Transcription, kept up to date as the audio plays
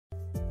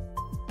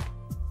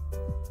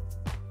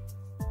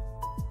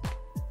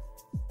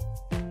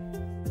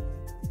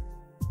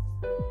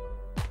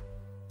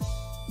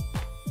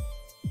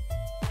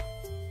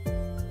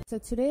So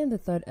today in the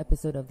third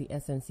episode of the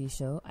SNC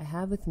show, I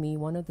have with me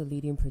one of the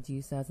leading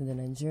producers in the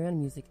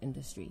Nigerian music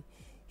industry.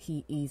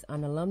 He is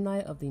an alumni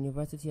of the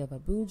University of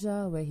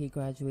Abuja, where he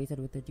graduated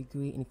with a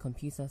degree in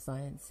computer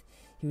science.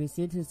 He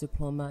received his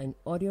diploma in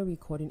audio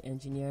recording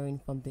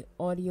engineering from the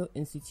Audio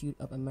Institute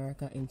of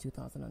America in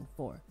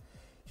 2004.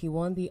 He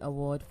won the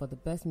award for the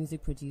Best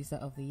Music Producer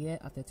of the Year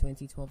at the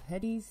 2012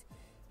 Headies.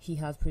 He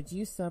has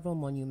produced several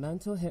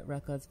monumental hit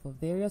records for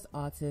various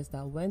artists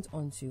that went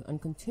on to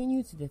and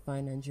continue to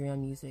define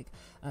Nigerian music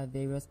at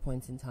various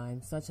points in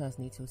time, such as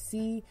Nato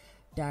C,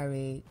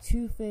 Dare,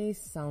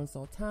 Two-Face, Sound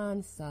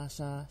Sultan,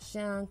 Sasha,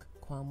 Shank,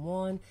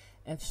 Kwamwon,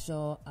 F.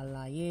 Shaw,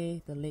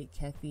 Alaye, The Late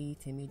Kefi,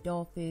 Temi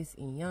Dollface,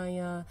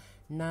 Inyanya,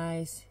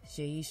 Nice,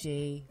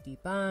 Shei,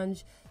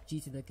 D'banj, G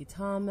to the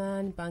Guitar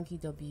Man, Banky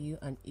W,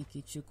 and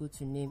Ikichuku,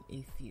 to name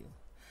a few.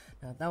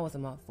 Now that was a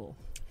mouthful.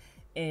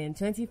 In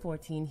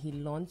 2014, he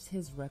launched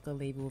his record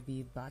label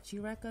Vivace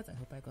Records. I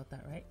hope I got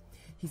that right.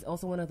 He's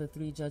also one of the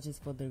 3 judges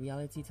for the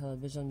reality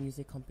television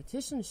music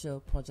competition show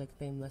Project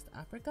Fame West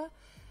Africa.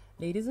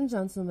 Ladies and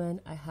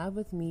gentlemen, I have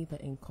with me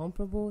the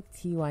incomparable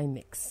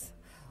Teey-Mix.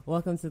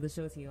 Welcome to the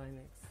show,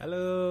 Teey-Mix.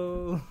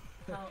 Hello.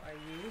 How are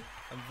you?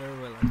 I'm very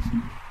well, actually.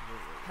 Very well.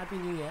 Happy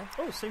New Year.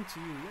 Oh, same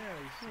to you.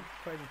 Yeah, it's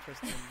quite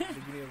interesting.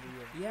 Beginning of the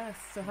year. Yes.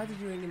 So how did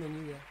you ring in the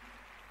New Year?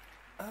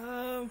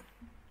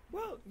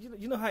 Well,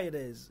 you know how it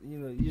is.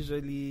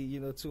 Usually,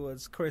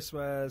 towards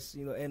Christmas,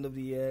 end of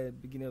the year,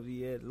 beginning of the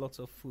year, lots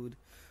of food,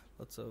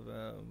 lots of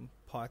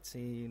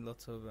partying,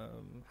 lots of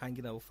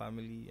hanging out with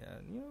family,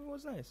 and it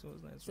was nice. It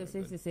was nice. So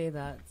safe to say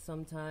that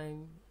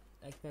sometime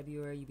like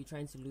February, you'll be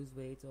trying to lose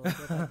weight or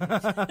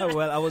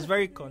well, I was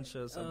very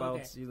conscious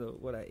about okay.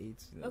 what I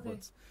ate, okay.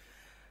 But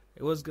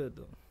it was good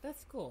though.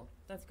 That's cool.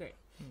 That's great.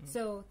 Mm-hmm.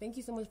 So thank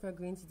you so much for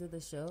agreeing to do the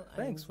show.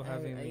 Thanks for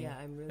having me. Yeah,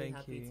 I'm really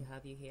happy to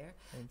have you here.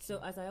 So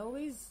as I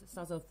always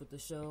start off with the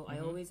show, I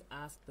always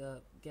ask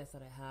the guests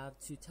that I have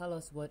to tell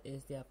us what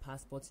is their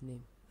passport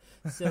name.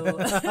 So,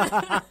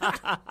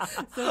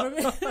 so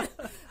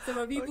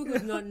for people who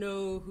do not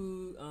know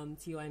who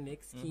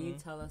Teey-Mix, can you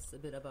tell us a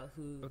bit about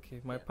who?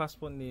 Okay, my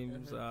passport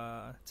names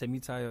are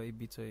Temitayo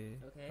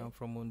Ibitoye. Okay. I'm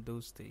from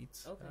Ondo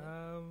State. Okay.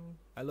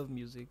 I love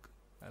music.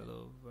 I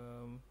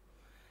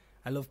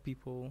love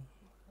people.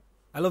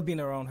 I love being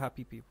around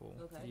happy people.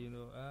 Okay.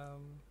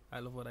 I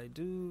love what I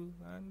do,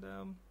 and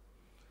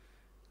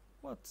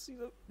that's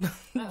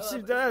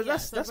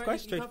quite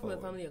straightforward. You come from a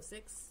family of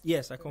 6?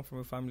 Yes, I come from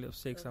a family of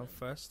 6. Okay. I'm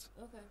first.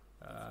 Okay.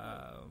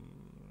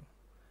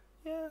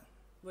 Yeah.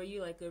 Were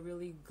you like a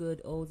really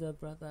good older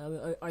brother? I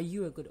mean, are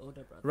you a good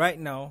older brother? Right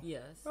now?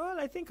 Yes. Well,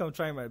 I think I'm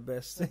trying my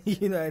best.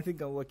 Okay. I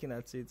think I'm working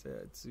at it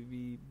to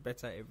be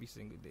better everevery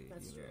single day.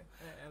 That's true.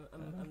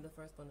 I'm the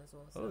first one as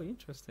well. So. Oh,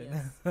 interesting.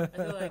 Yes. I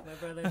feel like my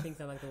brother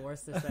thinks I'm like the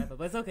worst sister ever,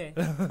 but it's okay.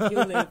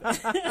 You'll live.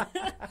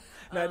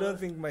 No, I don't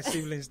think my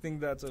siblings think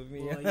that of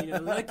me.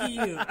 Well, lucky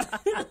you.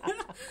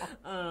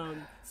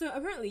 So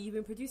apparently you've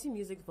been producing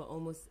music for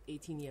almost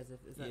 18 years, is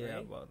that right? Yeah,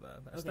 about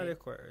that. I started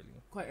quite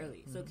early. Quite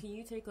early. So can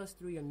you take us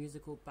through your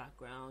musical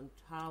background?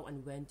 How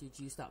and when did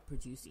you start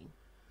producing?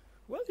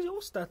 Well, it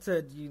all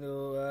started,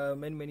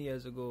 many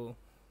years ago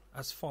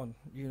as fun.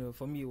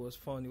 For me it was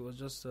fun. It was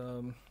just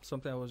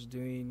something I was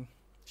doing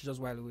to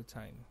just while away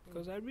time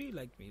because I really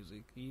liked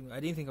music. I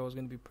didn't think I was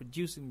going to be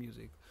producing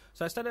music.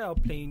 So I started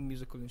out playing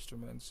musical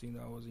instruments.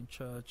 I was in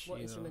church.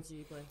 What instruments did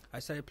you play? I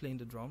started playing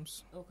the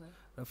drums. Okay.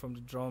 And from the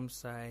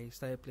drums, I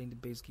started playing the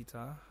bass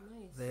guitar.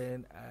 Nice.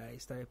 Then I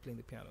started playing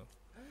the piano.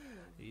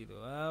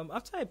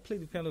 After I played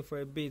the piano for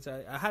a bit,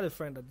 I had a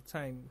friend at the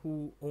time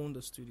who owned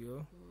a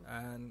studio,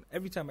 and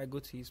every time I go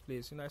to his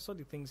place, I saw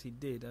the things he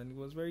did, and it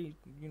was very,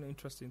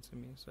 interesting to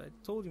me. So I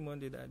told him one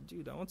day that,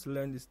 dude, I want to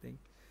learn this thing.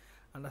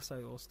 And that's how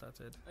it all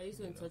started. Are you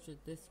still in touch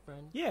with this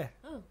friend? Yeah.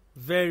 Oh.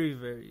 Very,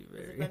 very,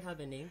 very. Does the friend have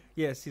a name?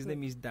 Yes, his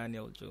name is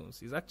Daniel Jones.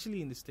 He's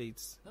actually in the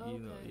States. Oh,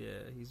 okay.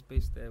 Yeah, he's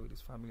based there with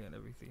his family and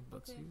everything.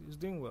 But he's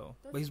doing well.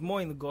 But he's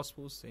more in the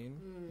gospel scene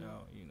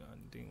now,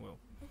 and doing well.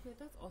 Okay,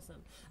 that's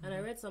awesome. And I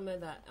read somewhere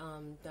that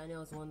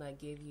Daniel is the one that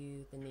gave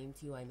you the name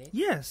Teey-Mix.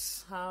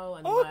 Yes. How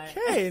and why?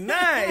 Okay,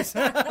 nice.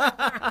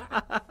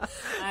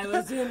 I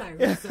was doing my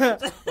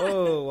research.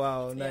 Oh,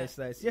 wow. Nice.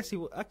 Yes, he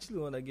was actually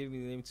the one that gave me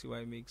the name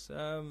Teey-Mix.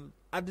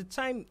 At the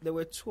time, there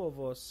were 2 of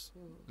us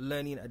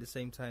learning at the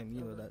same time,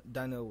 that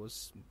Daniel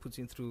was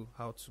putting through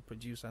how to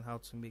produce and how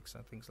to mix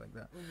and things like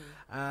that.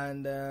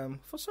 And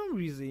for some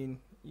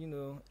reason,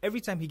 every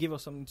time he gave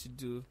us something to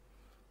do,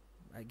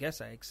 I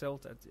guess I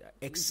excelled at it.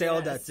 I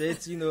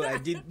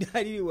did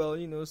it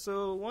well,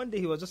 So one day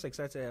he was just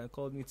excited and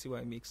called me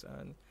Teey-Mix,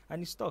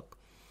 and it stuck.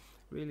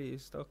 Really,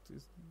 it stuck.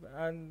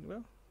 And,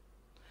 well,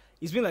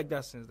 it's been like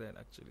that since then,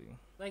 actually.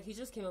 Like, he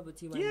just came up with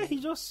Teey-Mix? Yeah, he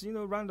just,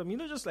 random.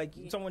 Just like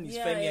someone is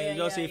Femi and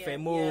you just say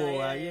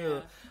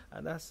Femo,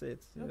 and that's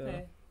it.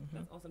 Okay,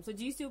 that's awesome. So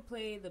do you still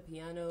play the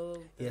piano?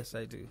 Yes,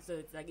 I do. So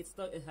it's like it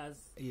has...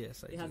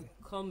 Yes, I do. It has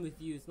come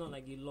with you. It's not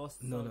like you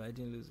lost No, I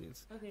didn't lose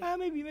it. Okay.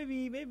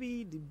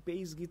 Maybe the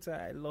bass guitar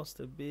I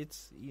lost a bit,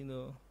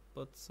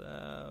 but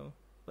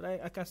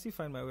I can still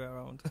find my way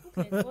around.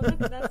 Okay, well,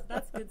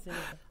 that's good to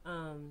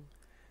know.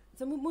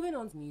 So moving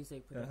on to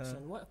music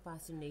production, what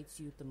fascinates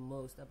you the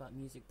most about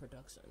music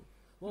production?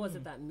 What was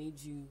it that made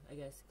you,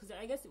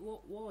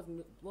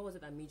 what was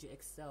it that made you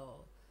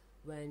excel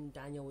when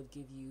Daniel would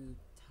give you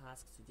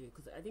tasks to do?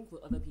 Because I think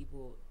with other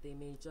people, they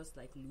may just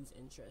like lose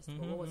interest.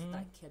 But what was it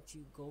that kept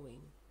you going?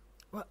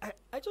 Well,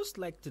 I just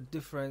like the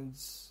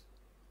difference.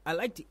 I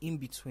like the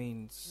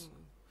in-betweens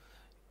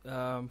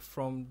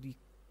from the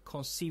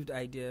conceived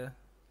idea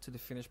to the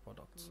finished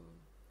product.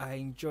 I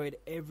enjoyed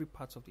every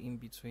part of the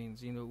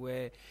in-betweens,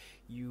 where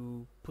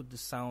you put the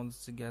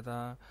sounds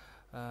together,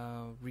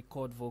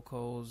 record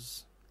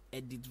vocals,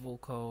 edit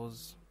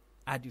vocals,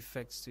 add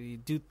effects to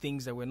it, do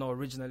things that were not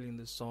originally in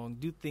the song,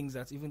 do things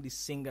that even the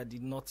singer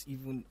did not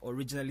even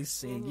originally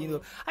sing.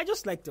 I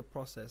just like the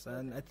process,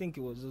 and I think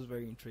it was just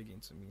very intriguing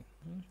to me.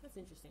 That's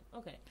interesting.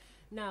 Okay.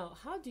 Now,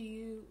 how do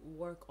you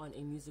work on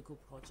a musical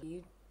project? Can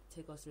you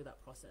take us through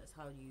that process?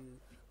 How do you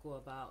go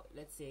about,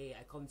 let's say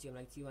I come to you, I'm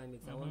like,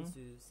 Teey-Mix, I want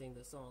to sing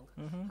the song.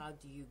 How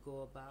do you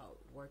go about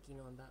working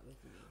on that with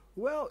me?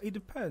 Well, it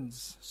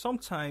depends.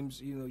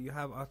 Sometimes, you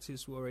have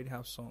artists who already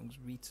have songs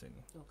written.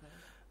 Okay.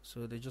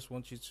 So they just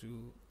want you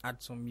to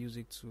add some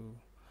music to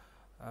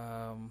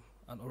an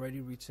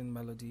already written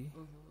melody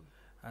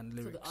and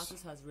lyrics. So the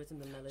artist has written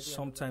the melody?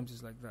 Sometimes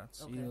it's like that.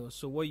 Okay.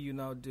 So what you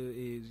now do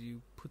is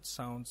you put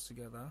sounds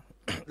together,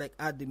 like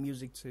add the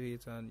music to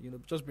it and,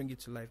 just bring it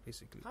to life,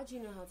 basically. How do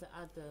you know how to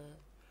add the...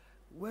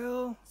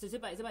 Well... So is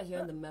it by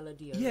hearing the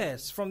melody?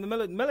 Yes, from the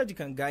melody. Melody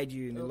can guide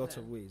you in a lot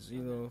of ways.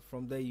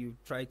 From there you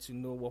try to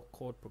know what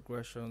chord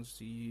progressions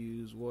to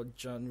use, what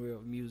genre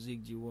of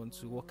music do you want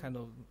to, what kind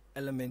of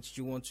elements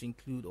do you want to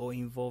include or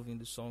involve in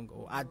the song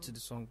or add to the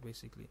song,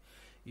 basically.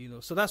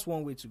 So that's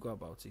one way to go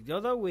about it. The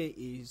other way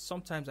is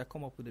sometimes I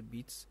come up with a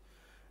beat,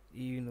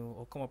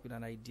 or come up with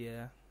an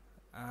idea,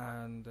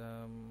 and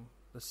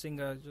the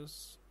singer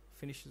just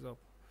finishes up.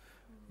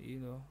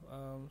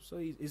 So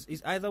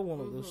it's either one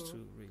of those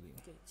two, really.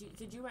 Okay.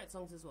 Did you write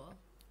songs as well?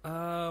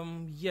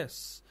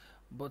 Yes,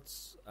 but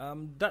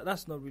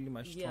that's not really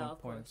my strong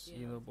point. Course,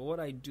 yeah. But what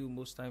I do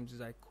most times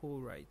is I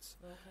co-write.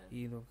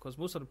 Okay. Because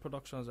most of the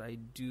productions I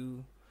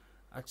do,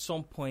 at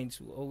some point,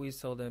 we always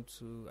tell them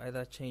to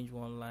either change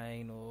one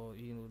line or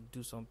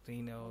do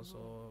something else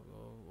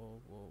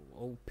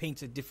or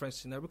paint a different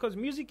scenario. Because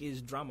music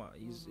is drama,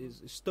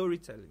 is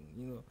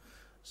storytelling.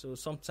 So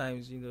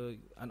sometimes,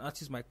 an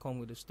artist might come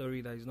with a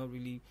story that is not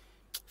really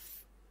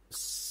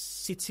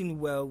sitting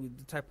well with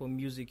the type of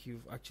music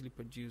you've actually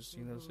produced,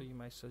 so you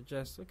might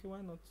suggest, okay,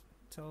 why not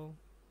tell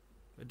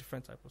a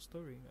different type of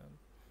story?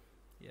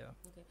 Yeah.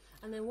 Okay.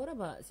 And then what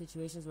about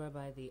situations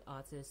whereby the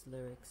artist's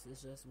lyrics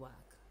is just whack?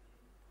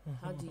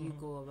 How do you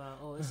go about,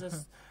 it's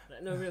just,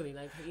 no, really,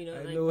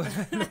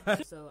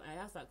 so I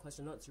asked that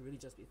question not to really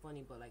just be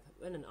funny, but like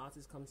when an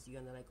artist comes to you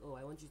and they're like,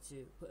 I want you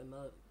to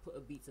put a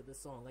beat to the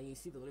song, and you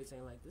see the lyrics and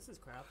you're like, this is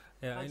crap.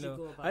 Yeah, I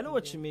know. I know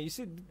what you mean. You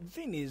see, the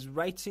thing is,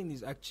 writing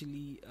is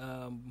actually,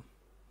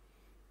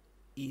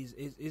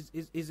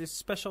 is a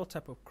special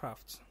type of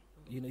craft.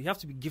 You have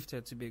to be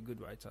gifted to be a good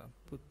writer.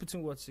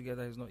 Putting words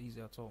together is not easy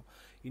at all.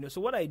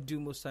 So what I do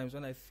most times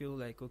when I feel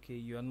like,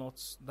 okay,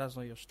 that's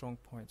not your strong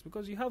point,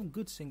 because you have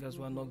good singers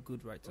who are not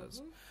good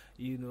writers,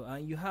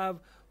 and you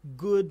have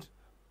good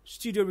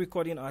studio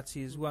recording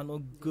artists who are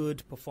not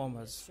good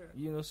performers,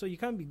 so you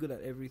can't be good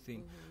at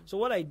everything. So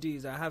what I do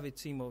is I have a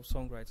team of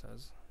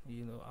songwriters.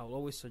 I'll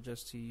always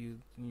suggest to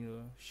you,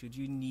 should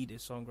you need a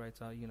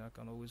songwriter, I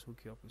can always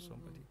hook you up with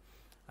somebody.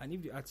 And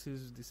if the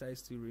artist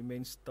decides to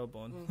remain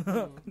stubborn,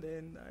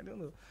 then I don't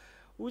know.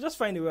 We'll just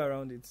find a way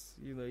around it.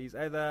 It's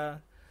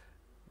either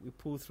we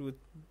pull through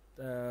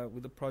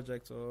with the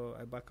project or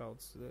I back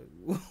out.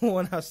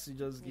 One has to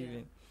just give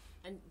in.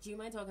 And do you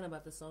mind talking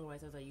about the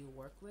songwriters that you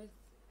work with?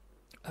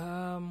 There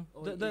are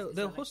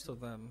a host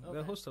of them. Okay.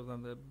 There are a host of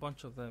them. There are a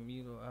bunch of them.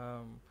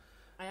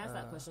 I asked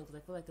that question because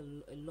I feel like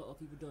a lot of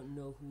people don't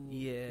know who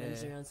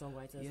Nigerian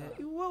songwriters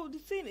are. Well, the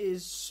thing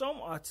is, some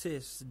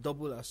artists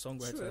double as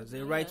songwriters. True.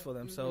 They write for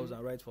themselves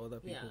and write for other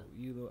people.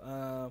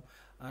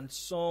 And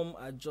some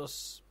are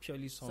just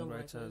purely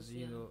songwriters.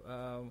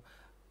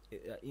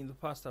 In the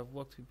past, I've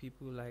worked with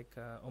people like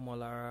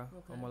Omolara.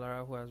 Okay.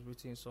 Omolara, who has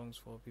written songs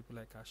for people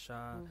like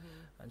Asha,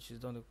 and she's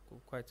done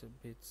quite a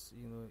bit,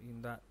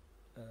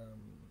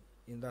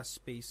 in that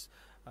space.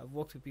 I've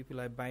worked with people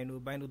like Bino.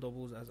 Bino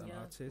doubles as an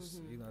artist,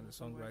 and a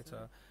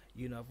songwriter.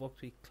 I've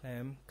worked with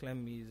Clem.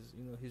 Clem is,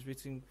 he's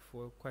written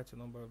for quite a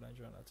number of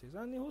Nigerian artists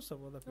and a host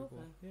of other people.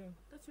 Okay. Yeah,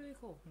 that's really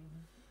cool.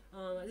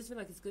 I just feel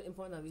like it's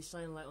important that we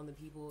shine light on the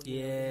people.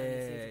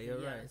 You're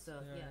right.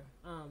 So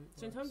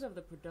so in terms of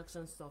the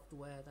production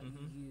software that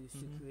you use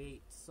to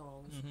create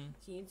songs,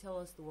 can you tell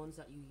us the ones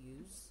that you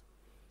use?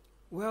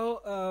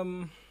 Well,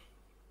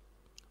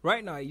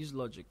 right now I use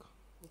Logic.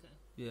 Okay.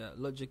 Yeah,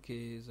 Logic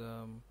is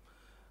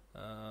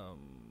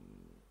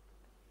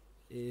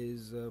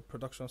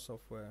production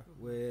software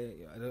where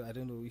I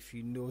don't know if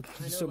you know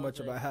so much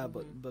about her,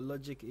 but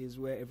Logic is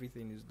where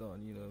everything is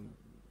done.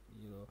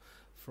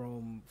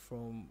 From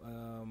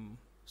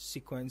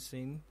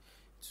sequencing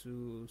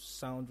to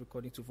sound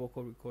recording, to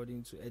vocal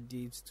recording, to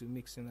edit, to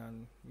mixing,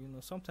 and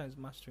sometimes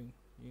mastering.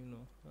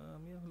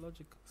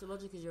 Logic. So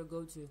Logic is your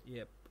go-to.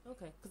 Yep.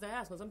 Okay, because I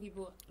asked, well, some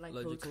people like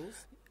Logic. Pro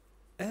Tools.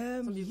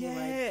 Some people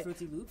like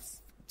Fruity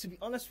Loops. To be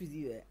honest with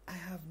you, I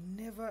have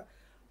never.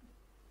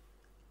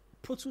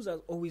 Pro Tools has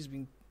always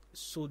been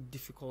so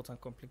difficult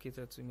and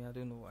complicated to me. I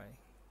don't know why.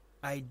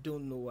 I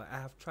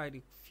have tried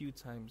it a few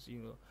times.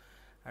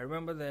 I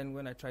remember then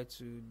when I tried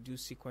to do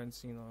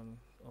sequencing on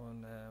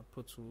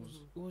Pro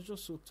Tools, it was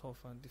just so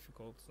tough and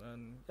difficult,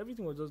 and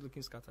everything was just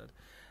looking scattered.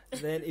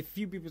 Then a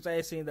few people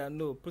started saying that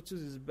no, Pro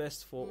Tools is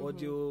best for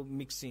audio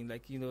mixing,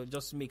 like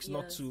just mix,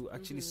 not to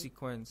actually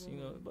sequence.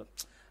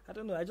 But I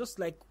don't know. I just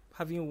like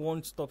having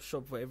one-stop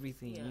shop for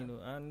everything,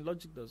 and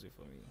Logic does it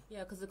for me.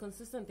 Yeah, because the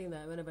consistent thing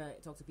that whenever I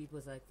talk to people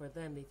is like, for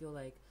them, they feel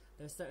like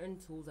there's certain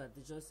tools that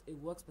it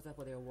works better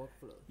for their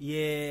workflow.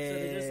 Yeah. So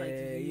they just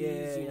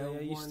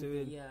use, used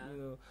to it. Yeah.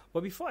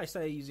 But before I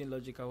started using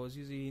Logic, I was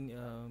using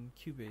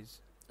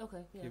Cubase.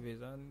 Okay. Yeah.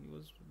 Cubase, and it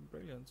was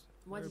brilliant.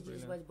 Why did you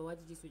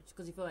switch?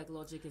 Because you feel like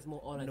Logic is more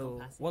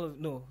all-encompassing.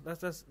 No,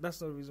 that's not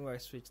the reason why I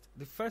switched.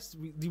 The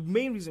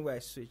main reason why I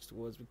switched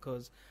was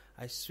because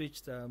I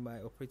switched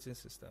my operating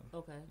system.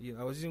 Okay.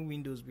 I was using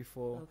Windows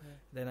before. Okay.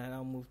 Then I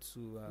now moved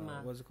to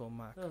Mac. What's it called,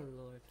 Mac? Oh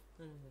Lord.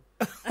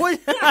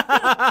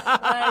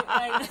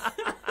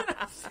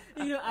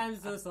 I'm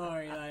so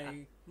sorry.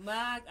 Like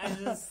Mac, I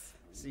just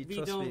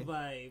don't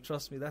vibe.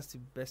 Trust me, that's the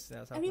best thing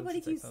that's happened.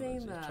 Everybody keeps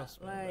saying that.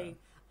 Trust me,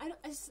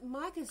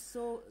 Mac is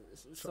so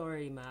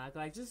sorry, Mac.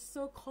 Like just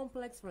so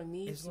complex for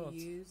me to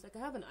use. Like I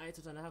have an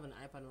iTouch and I have an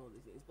iPad and all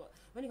these things, but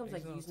when it comes to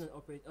using an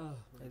operator,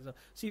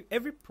 see,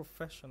 every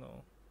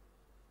professional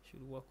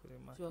should work with a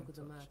Mac. So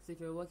if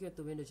you're working with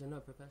the Windows, you're not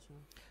a professional.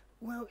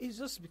 Well, it's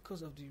just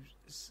because of the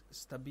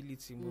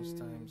stability most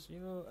times.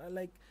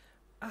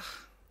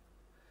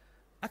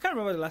 I can't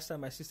remember the last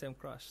time my system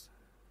crashed.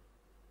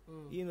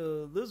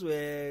 Those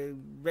were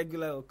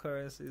regular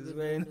occurrences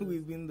with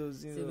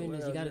Windows.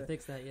 Windows, you gotta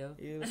fix that, yo.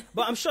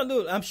 But I'm sure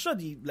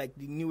the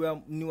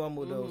newer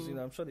models.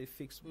 I'm sure they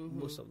fix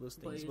most of those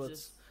things.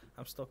 But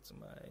I'm stuck to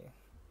my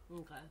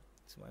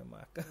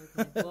Mac.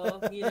 Okay. Well,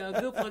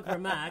 good plug for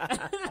Mac.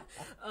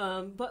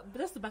 But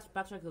just to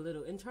backtrack a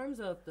little, in terms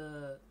of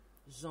the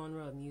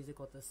genre of music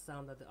or the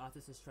sound that the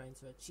artist is trying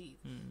to achieve,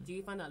 do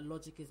you find that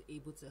Logic is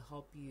able to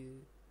help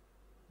you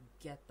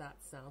get that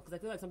sound? Because I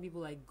feel like some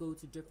people go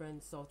to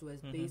different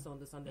softwares based on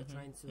the sound they're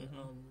trying to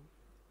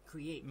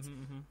create.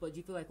 But do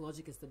you feel like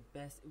Logic is the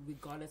best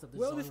regardless of the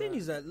genre? Well, the thing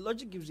is that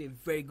Logic gives you a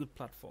very good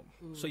platform.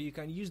 So you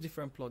can use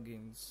different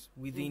plugins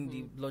within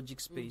the Logic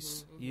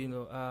space.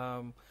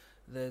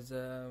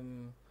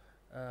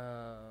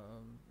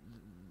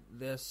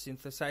 There's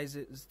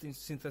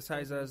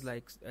synthesizers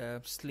like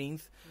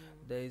Slinth.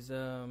 There's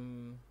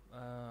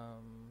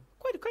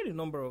quite a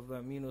number of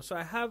them, so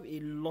I have a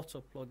lot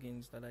of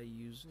plugins that I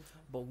use,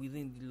 but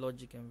within the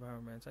Logic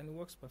environment, and it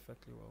works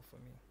perfectly well for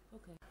me.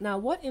 Okay. Now,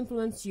 what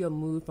influenced your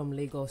move from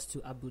Lagos to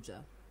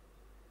Abuja?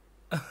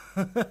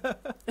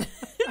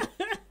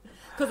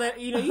 Because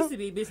you used to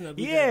be based in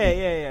Abuja.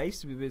 Yeah. I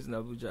used to be based in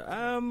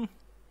Abuja.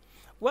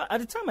 Well, at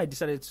the time I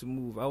decided to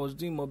move, I was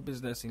doing more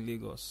business in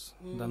Lagos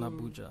than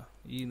Abuja,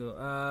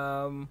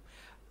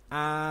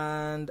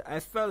 and I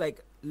felt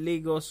like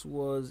Lagos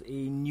was a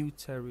new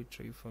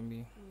territory for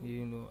me,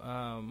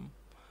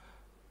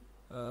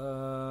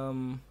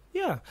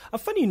 Yeah,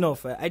 funny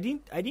enough, I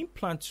didn't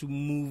plan to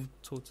move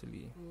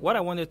totally. What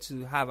I wanted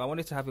to have a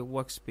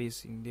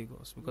workspace in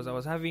Lagos because I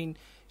was having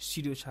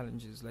studio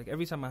challenges. Like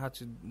every time I had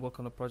to work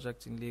on a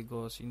project in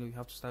Lagos, you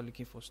have to start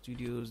looking for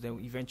studios. Then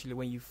eventually,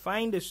 when you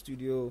find a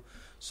studio,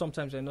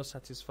 sometimes you're not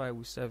satisfied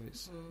with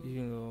service,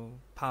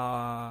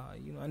 power,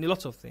 and a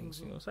lot of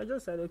things, So I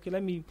just said, okay,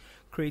 let me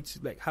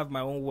have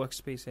my own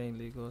workspace here in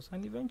Lagos.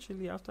 And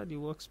eventually, after the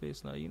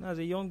workspace, now, as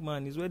a young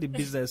man, is where the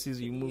business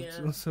is you move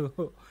to.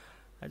 So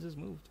I just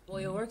moved.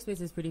 Well, your workspace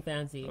is pretty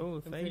fancy.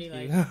 Oh, thank you.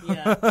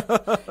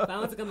 If I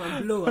want to come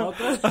and blow, I'll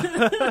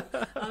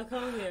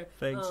come here.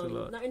 Thanks a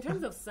lot. Now, in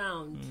terms of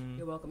sound,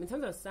 you're welcome. In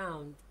terms of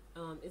sound,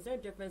 is there a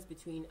difference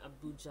between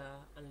Abuja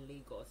and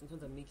Lagos in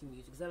terms of making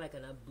music? Is there like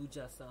an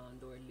Abuja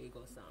sound or a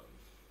Lagos sound?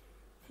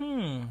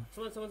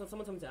 Someone told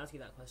me to ask you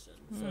that question.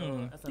 So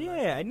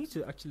I need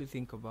to actually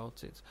think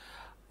about it.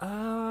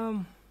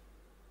 I'll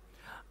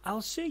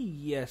say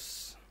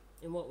yes.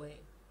 In what way?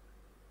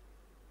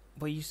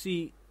 But you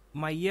see,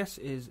 my yes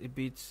is a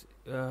bit,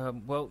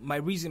 my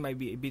reason might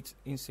be a bit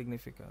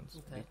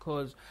insignificant.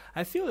 Because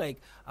I feel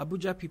like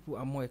Abuja people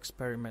are more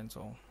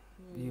experimental.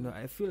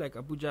 I feel like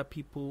Abuja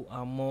people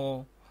are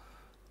more,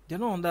 they're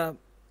not under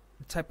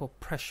type of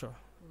pressure.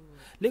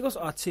 Lagos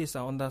artists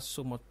are under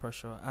so much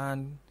pressure,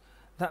 and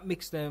that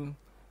makes them,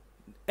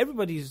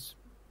 everybody's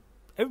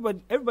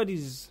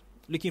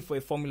looking for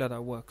a formula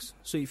that works.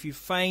 So if you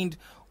find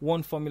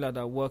one formula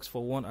that works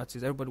for one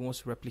artist, everybody wants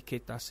to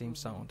replicate that same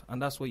sound,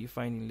 and that's what you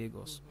find in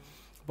Lagos.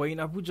 But in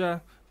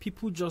Abuja,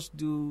 people just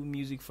do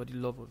music for the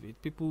love of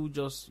it. People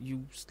just,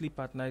 you sleep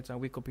at night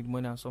and wake up in the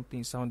morning and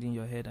something is sounding in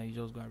your head and you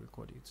just go and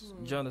record it.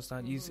 Do you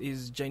understand?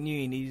 It's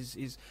genuine,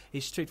 it's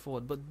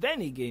straightforward. But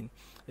then again,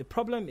 the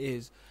problem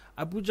is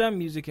Abuja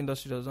music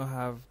industry does not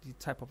have the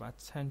type of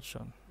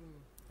attention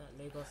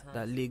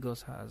that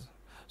Lagos has.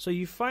 So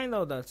you find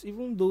out that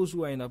even those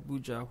who are in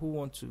Abuja who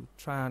want to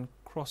try and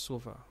cross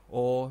over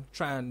or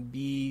try and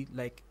be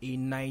like a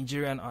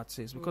Nigerian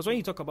artist, because when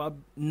you talk about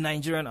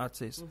Nigerian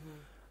artists,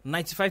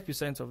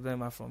 95% of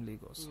them are from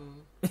Lagos.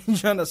 Do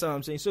you understand what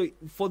I'm saying? So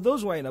for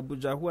those who are in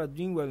Abuja, who are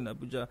doing well in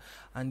Abuja,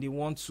 and they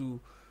want to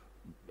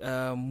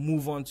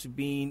move on to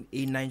being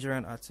a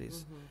Nigerian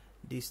artist,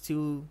 they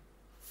still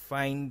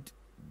find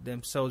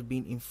themselves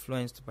being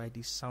influenced by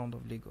the sound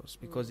of Lagos,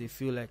 because they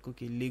feel like,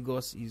 okay,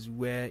 Lagos is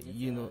where,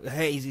 you know,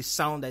 here is a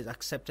sound that is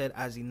accepted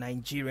as a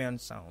Nigerian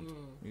sound,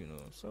 you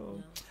know.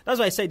 So that's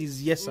why I said it's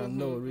yes and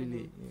no,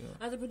 really. You know.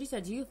 As a producer,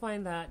 do you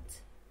find that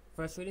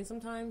frustrating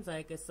sometimes?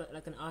 Like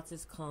like an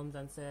artist comes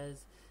and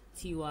says,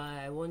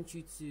 TY, I want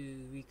you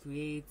to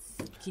recreate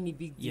Kini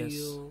Big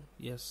Deal.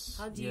 Yes.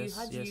 How do you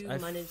manage I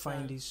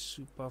find that? it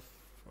super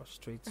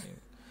frustrating.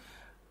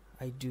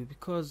 I do,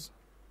 because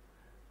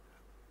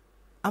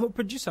I'm a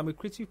producer, I'm a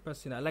creative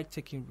person. I like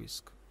taking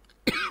risk.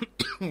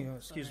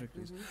 Excuse me,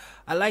 please.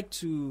 I like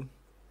to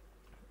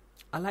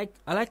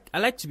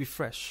be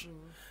fresh.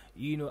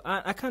 You know,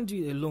 I can't do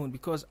it alone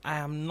because I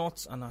am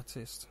not an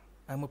artist.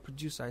 I'm a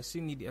producer. I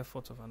still need the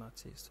effort of an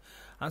artist.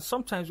 And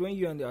sometimes when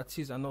you and the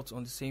artist are not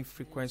on the same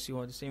frequency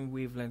or the same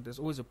wavelength, there's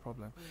always a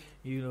problem.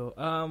 You know,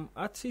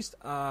 artists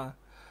are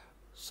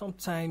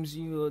sometimes,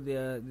 you know,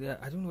 they're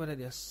I don't know whether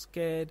they're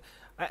scared.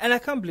 And I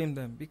can't blame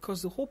them,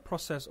 because the whole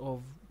process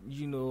of,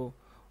 you know,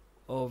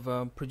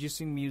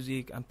 producing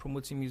music and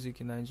promoting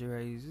music in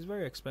Nigeria is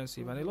very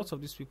expensive, and a lot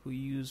of these people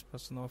use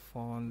personal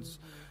funds,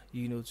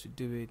 you know, to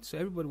do it. So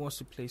everybody wants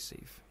to play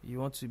safe. You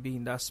want to be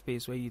in that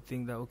space where you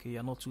think that, okay,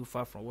 you're not too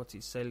far from what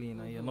he's selling,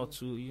 and you're not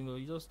too, you know,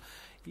 you just,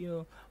 you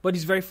know. But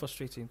it's very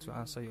frustrating to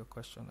answer your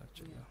question,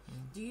 actually.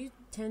 Do you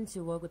tend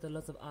to work with a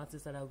lot of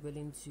artists that are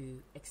willing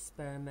to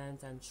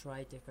experiment and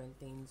try different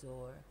things,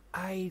 or?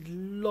 I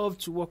love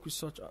to work with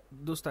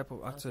those type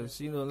of artists.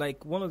 You know,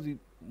 like one of the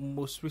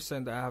most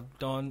recent that I have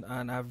done,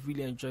 and I've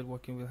really enjoyed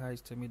working with her,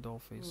 is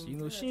Teey-Mix. You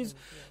know,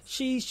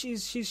 she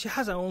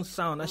has her own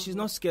sound, and she's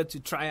not scared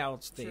to try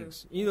out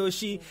things. You know,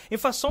 in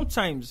fact,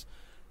 sometimes,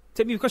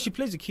 because she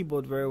plays the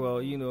keyboard very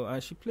well, you know, and I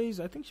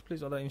think she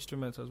plays other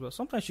instruments as well.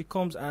 Sometimes she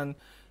comes and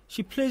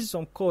she plays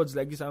some chords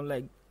like this. I'm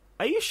like,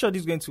 are you sure this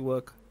is going to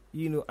work?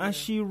 You know, and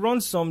she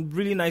runs some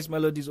really nice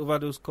melodies over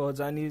those chords,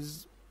 and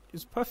it's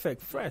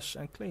perfect, fresh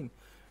and clean,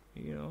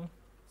 you know.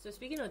 So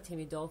speaking of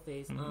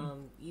Teey-Mix,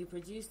 you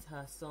produced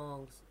her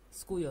song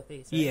 "School Your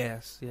Face." Right?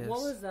 Yes.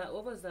 What was that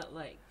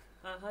like?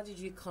 How did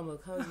you come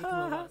about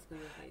School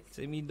Your Face?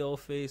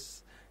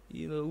 Teey-Mix,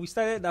 you know, we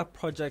started that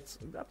project.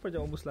 That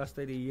project almost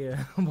lasted a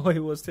year, but it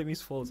was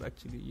Temi's fault,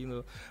 actually. You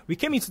know, we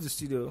came into the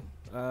studio.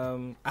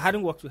 I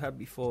hadn't worked with her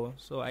before,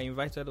 so I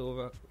invited her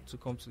over to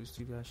come to the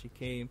studio, and she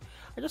came.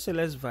 I just said,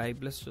 let's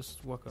vibe, let's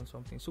just work on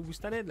something. So we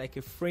started like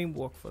a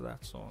framework for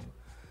that song,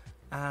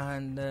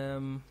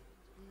 and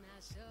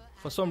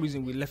for some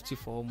reason we left it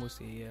for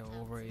almost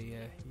over a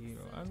year, you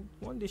know. And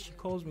one day she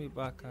calls me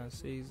back and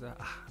says that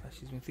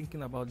she's been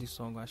thinking about this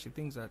song, and she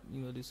thinks that,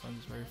 you know, this song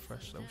is very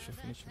fresh, that we should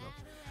finish it up.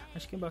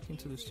 And she came back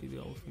into the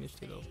studio and we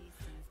finished it up,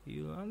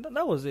 you know. And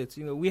that was it.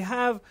 You know, we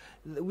have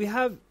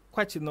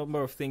quite a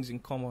number of things in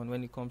common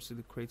when it comes to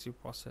the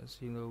creative process.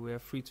 You know, we are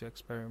free to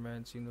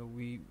experiment. You know,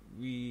 we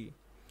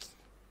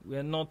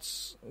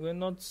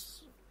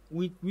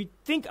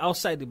think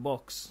outside the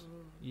box,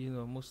 you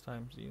know, most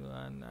times, you know,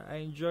 and I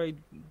enjoyed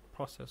the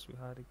process we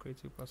had, the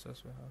creative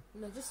process we had.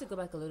 No, just to go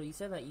back a little, you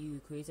said that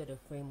you created a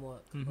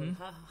framework.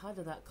 How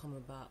did that come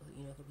about?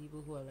 You know, for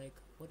people who are like,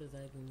 what does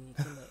that even mean?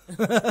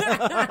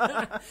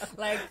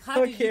 Like,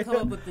 how did you come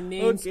up with the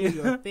name School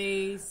Your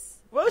Face?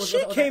 Well,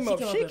 she came up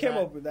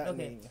with that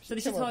name. So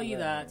did she tell you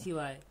that,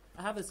 TY?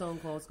 I have a song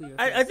called School Your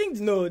Face. I think,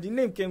 no, the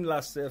name came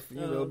last, you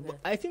know. Okay. But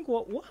I think,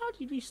 how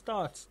did we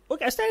start?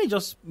 Okay, I started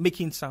just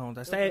making sound.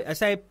 I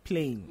started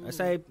playing. I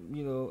started,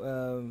 you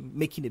know,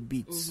 making the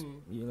beats,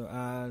 you know,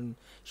 and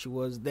she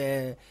was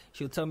there.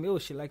 She would tell me, oh,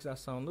 she likes that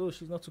sound. Oh,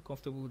 she's not too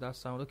comfortable with that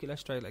sound. Okay,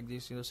 let's try it like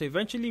this, you know. So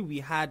eventually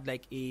we had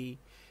like an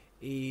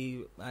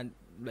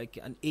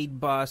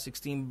 8-bar,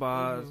 16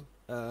 bars,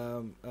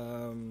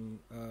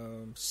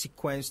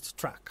 sequenced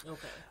track.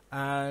 Okay.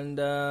 And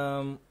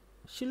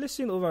she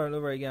listened over and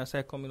over again,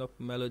 started coming up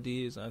with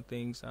melodies and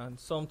things. And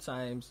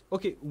sometimes,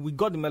 okay, we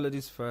got the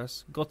melodies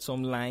first, got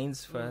some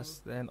lines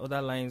first, then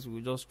other lines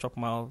we just chop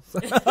mouth.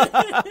 You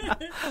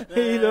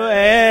know,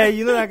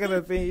 that kind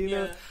of thing, you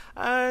know.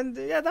 And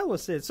that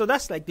was it. So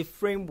that's like the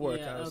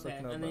framework I was talking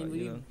about. And then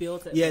we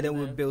built it. Yeah, then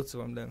we built it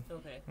from them.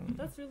 Okay,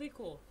 that's really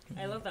cool.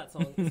 I love that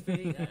song. It's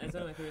it's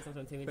one of my favorite songs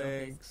from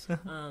Teey-Mix.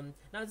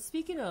 Now,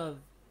 speaking of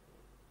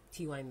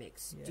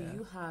Teey-Mix, do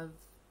you have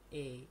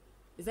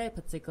is there a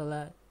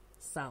particular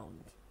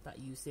sound that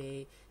you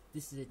say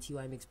this is a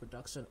Teey-Mix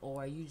production,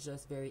 or are you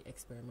just very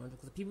experimental?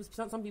 Because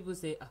some people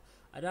say,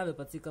 I don't have a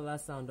particular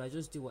sound, I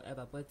just do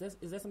whatever. But is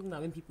there something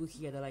that when people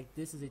hear, they're like,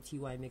 this is a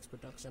Teey-Mix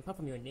production, apart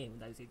from your name,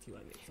 that is a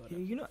Teey-Mix?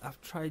 Yeah, I've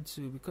tried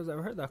to, because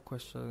I've heard that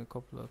question a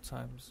couple of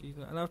times,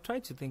 and I've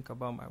tried to think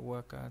about my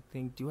work, and I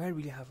think, do I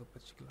really have a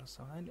particular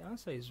sound? And the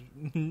answer is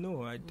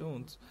no, I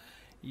don't.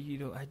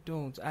 I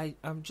don't.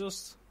 I'm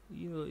just,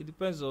 it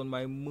depends on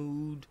my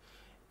mood.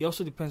 It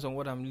also depends on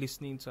what I'm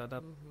listening to at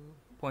that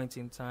point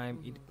in time.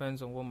 It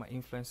depends on what my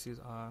influences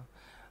are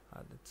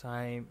at the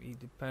time. It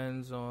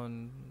depends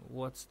on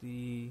what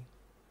the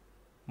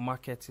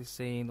market is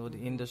saying or the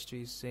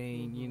industry is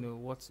saying.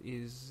 What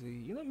is,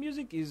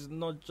 music is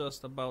not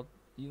just about,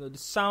 the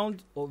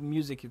sound of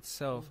music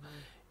itself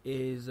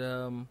is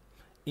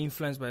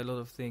influenced by a lot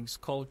of things,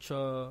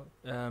 culture,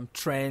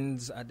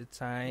 trends at the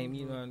time,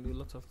 and a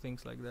lot of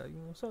things like that,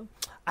 So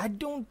I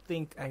don't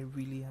think I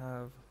really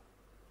have.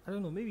 I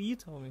don't know. Maybe you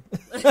tell me.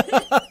 No,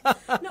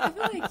 I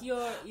feel like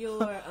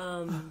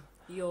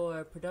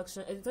your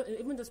production,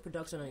 even just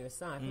production on your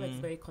side, I feel like it's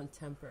very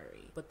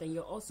contemporary. But then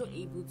you're also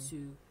able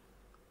to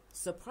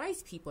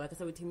surprise people. Like I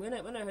said with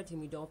Teey-Mix, when I heard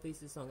Teey-Mix Don't Face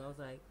this song, I was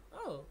like,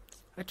 oh.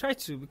 I try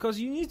to, because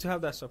you need to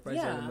have that surprise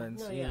element.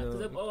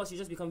 Because otherwise you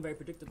just become very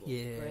predictable.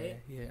 Right?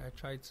 Yeah. I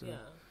try to. Yeah.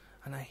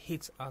 And I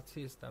hate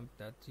artists that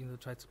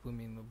try to put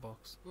me in the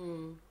box.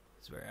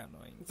 It's very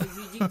annoying.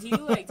 So do you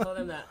like tell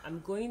them that I'm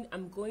going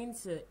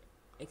to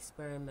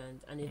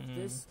experiment, and if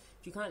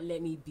you can't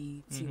let me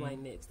be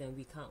Teey-Mix, then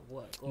we can't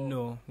work? Or?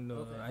 No,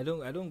 okay. I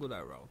don't go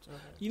that route.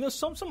 Okay.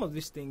 Some of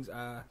these things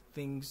are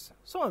things.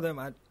 Some of them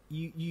are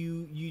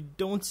you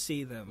don't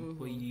say them,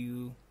 but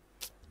you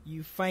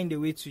find a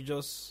way to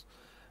just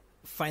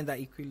find that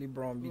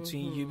equilibrium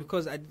between you,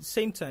 because at the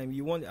same time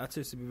you want the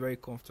artist to be very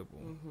comfortable,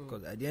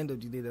 because at the end of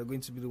the day they're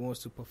going to be the ones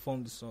to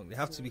perform the song. They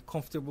have to be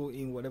comfortable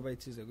in whatever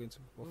it is they're going to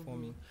be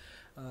performing.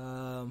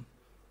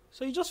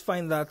 So you just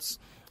find that,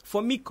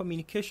 for me,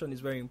 communication is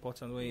very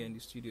important when you're in the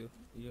studio.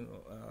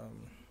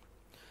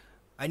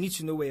 I need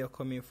to know where you're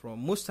coming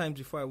from. Most times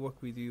before I work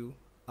with you,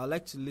 I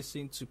like to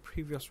listen to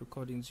previous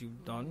recordings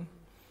you've done.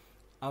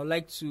 I would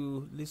like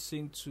to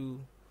listen to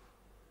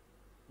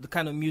the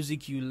kind of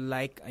music you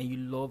like and you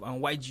love,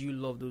 and why do you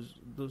love those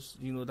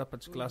that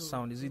particular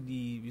sound? Is it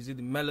the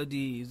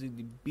melody? Is it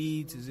the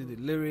beat? Is it the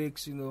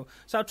lyrics? So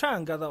I'll try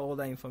and gather all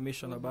that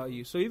information about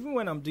you. So even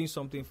when I'm doing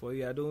something for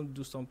you, I don't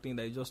do something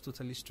that is just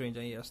totally strange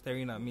and you're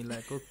staring at me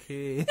like,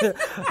 okay.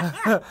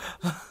 Have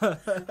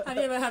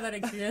you ever had that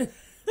experience?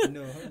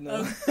 No.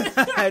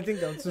 I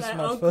think I'm too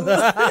smart for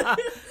that.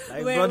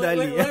 Like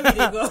brotherly. Where did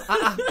they go?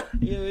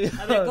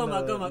 Come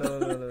on. No.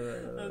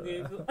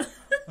 Okay, cool.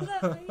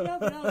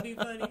 that would be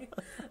funny.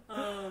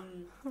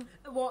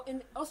 Well,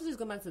 and also just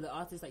go back to the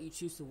artists that you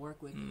choose to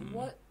work with.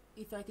 What,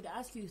 if I could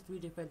ask you 3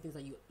 different things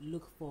that you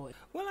look for?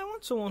 Well, I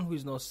want someone who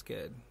is not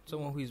scared,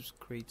 someone who is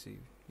creative.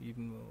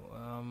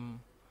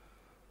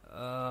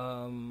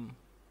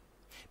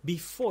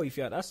 Before, if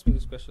you had asked me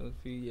this question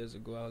a few years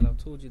ago, I would have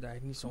told you that I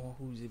need someone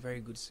who is a very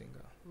good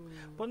singer.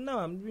 But now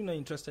I'm really not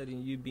interested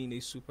in you being a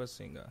super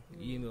singer.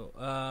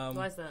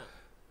 Why is that?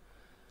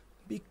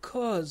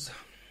 Because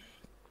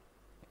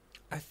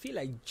I feel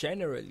like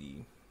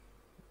generally,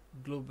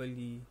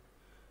 globally,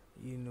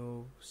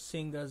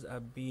 singers are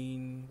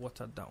being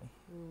watered down.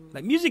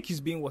 Like music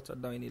is being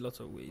watered down in a lot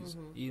of ways,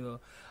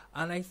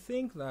 And I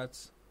think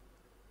that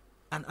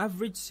an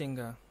average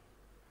singer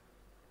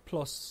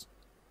plus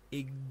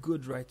a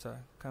good writer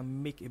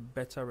can make a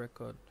better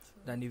record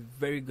than a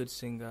very good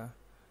singer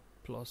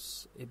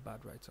plus a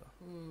bad writer.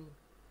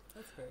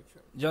 That's very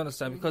true. Do you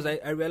understand? Because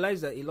I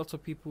realize that a lot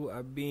of people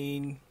are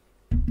being...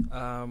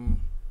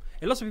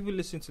 a lot of people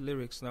listen to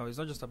lyrics now. It's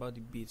not just about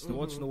the beats. They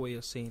want to know what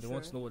you're saying. They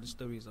want to know what the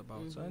story is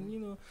about.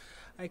 And,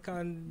 I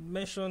can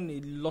mention a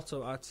lot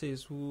of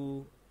artists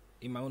who,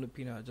 in my own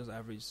opinion, are just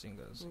average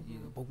singers.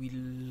 But we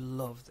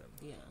love them.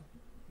 Yeah.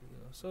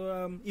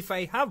 So if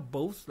I have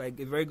both, like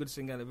a very good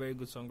singer and a very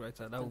good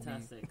songwriter,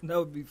 that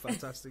would be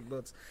fantastic.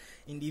 But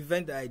in the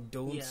event that I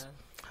don't,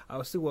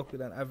 I'll still work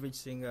with an average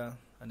singer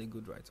and a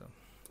good writer.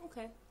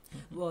 Okay.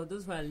 Well,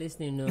 those who are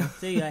listening know,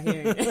 so you are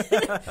hearing.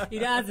 You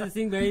don't have to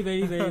sing very,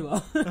 very, very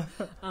well.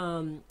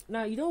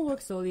 Now, you don't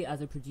work solely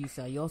as a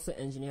producer. You also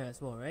engineer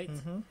as well, right?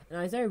 Now,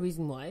 is there a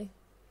reason why?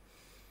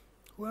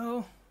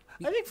 Well,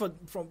 I think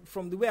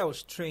from the way I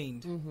was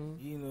trained,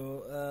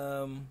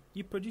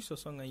 you produce your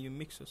song and you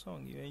mix your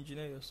song, you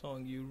engineer your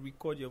song, you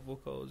record your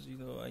vocals,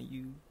 and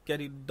you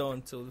get it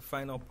done till the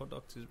final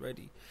product is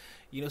ready.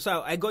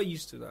 So I got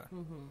used to that.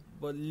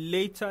 But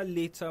later,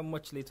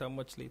 much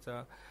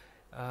later,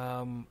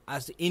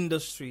 as the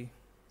industry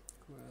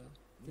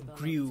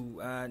grew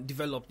and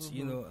developed,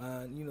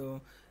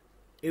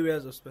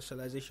 areas of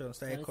specialization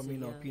started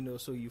coming up,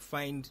 so you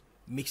find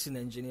mixing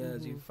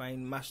engineers, you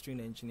find mastering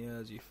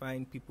engineers, you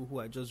find people who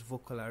are just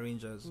vocal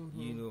arrangers,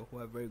 who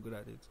are very good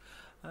at it.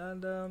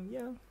 And,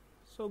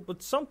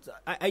 but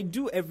I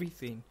do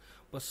everything,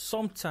 but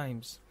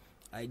sometimes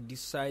I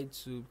decide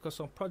to, because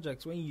some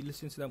projects, when you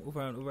listen to them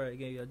over and over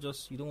again,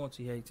 you don't want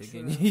to hear it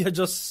again. You're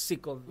just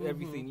sick of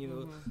everything, you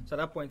know. So at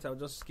that point, I'll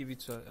just give it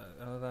to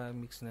another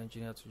mixing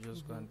engineer to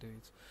just go and do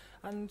it.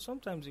 And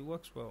sometimes it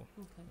works well,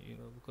 you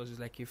know, because it's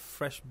like a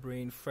fresh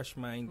brain, fresh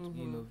mind,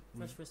 you know.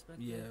 Fresh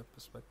perspective. Yeah,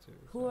 perspective.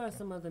 Who are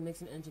some of the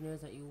mixing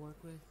engineers that you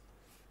work with?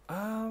 There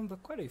are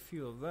quite a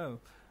few of them.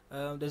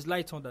 There's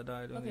Lighton that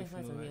I don't know if you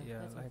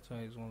know.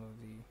 Lighton is one of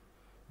the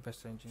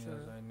best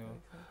engineers I know.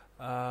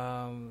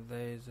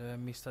 There's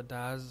Mr.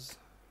 Daz.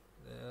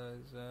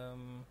 There's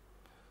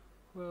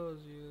who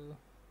else you?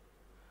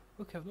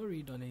 Okay, I've not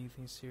really done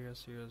anything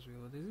serious. There's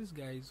this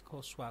guy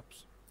called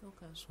Swaps.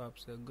 Okay.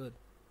 Swaps, they're good.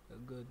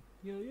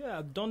 You know, yeah,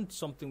 I've done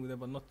something with them,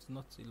 but not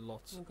a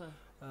lot. Okay.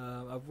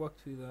 I've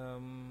worked with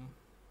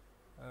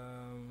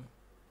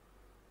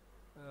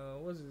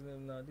what's his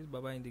name now? This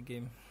Baba in the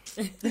game.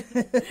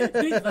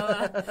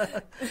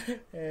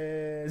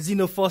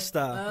 Zeno Foster.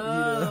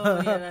 Oh,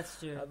 you know? yeah, that's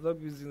true. I've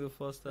worked with Zeno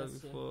Foster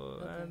before.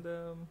 Okay. And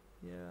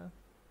yeah.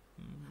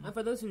 And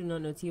for those who do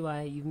not know,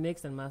 T.Y., you've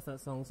mixed and mastered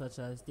songs such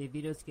as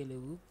Davido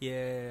Skelewu.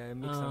 Yeah, I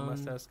mixed and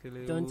mastered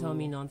Skelewu. Don't Tell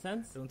Me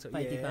Nonsense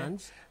by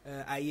D'banj.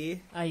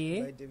 Aye.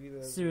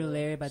 Cyril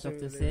Larry by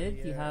Dr.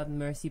 Sid. You have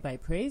Mercy by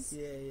Praise.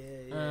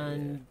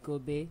 And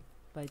Gobe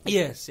by T.Y.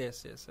 Yes.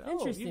 Interesting.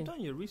 Oh, you've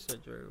done your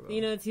research very well.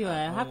 You know,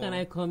 T.Y., how can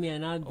I come here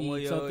and not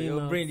be talking your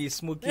about... brain is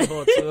smoky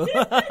hot. So.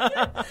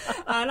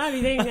 I'll not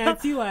be saying,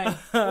 T.Y.,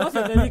 what's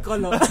your baby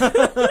color?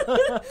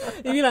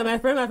 You be like, my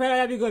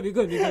friend, be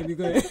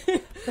good.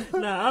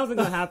 No, that wasn't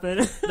going to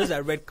happen. Those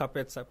are red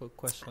carpet type of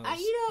questions.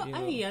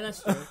 Yeah,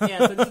 that's true.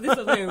 Yeah, so this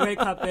was like red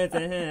carpet, so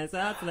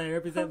I have to like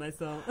represent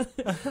myself.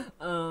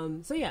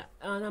 So yeah,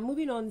 and I'm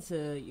moving on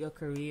to your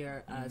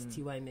career as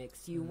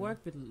Teey-Mix. You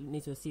worked with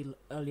Nito C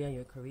earlier in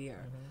your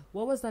career.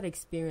 What was that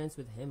experience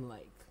with him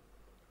like?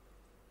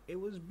 It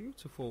was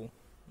beautiful,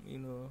 you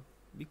know,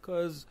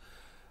 because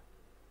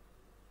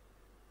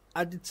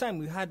at the time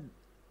we had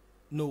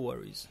no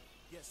worries.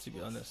 To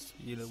be honest,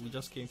 you know, we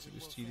just came to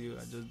the studio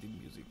and just did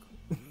music.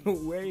 We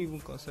weren't even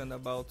concerned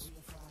about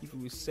if it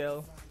will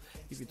sell,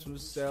 if it will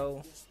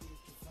sell.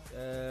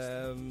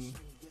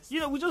 You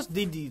know, we just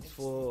did it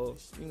for,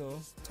 you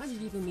know. How did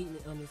you even meet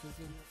Nito?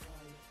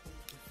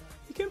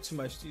 He came to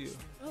my studio.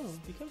 Oh.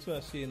 He came to my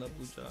studio in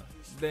Abuja.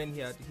 Then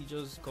he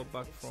just got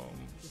back from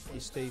the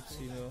States,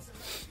 you know.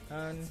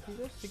 And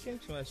he came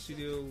to my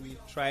studio. We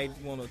tried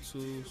one or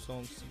two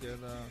songs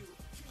together.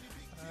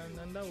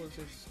 And that was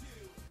it.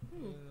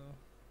 You know,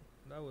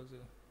 that was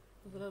it.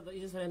 You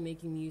just started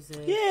making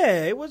music.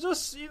 Yeah, it was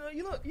just,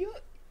 you know,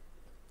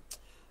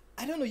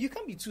 I don't know, you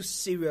can't be too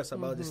serious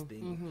about this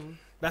thing.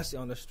 That's the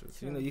honest truth.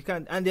 Sure. You know, you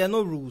can't, and there are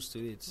no rules to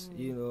it.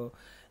 You know,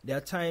 there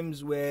are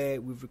times where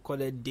we've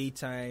recorded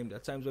daytime, there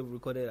are times where we've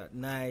recorded at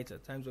night, there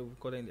are times where we've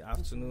recorded in the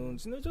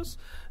afternoons.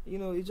 You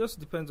know, it just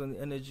depends on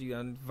the energy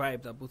and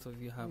vibe that both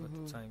of you have at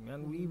the time.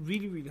 And we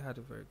really, really had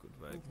a very good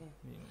vibe.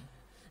 You know.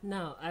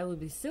 Now, I would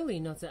be silly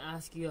not to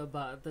ask you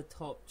about the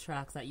top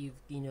tracks that you've,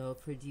 you know,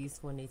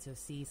 produced for Nito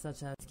C,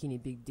 such as Skinny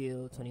Big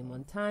Deal, Tony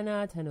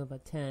Montana,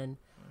 10/10.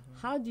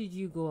 How did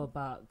you go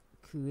about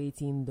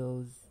creating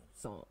those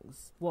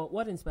songs?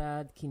 What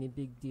inspired Skinny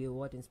Big Deal?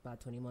 What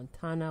inspired Tony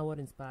Montana? What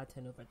inspired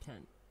 10/10?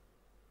 Can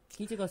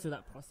you take us through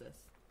that process?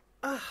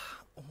 I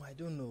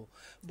don't know.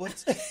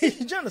 But,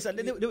 you understand,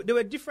 they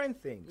were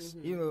different things.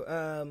 You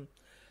know,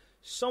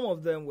 some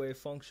of them were a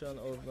function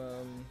of...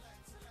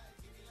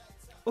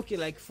 okay,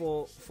 like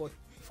for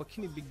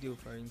Skinny Big Deal,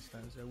 for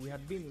instance, we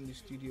had been in the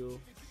studio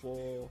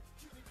for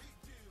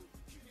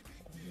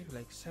maybe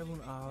like 7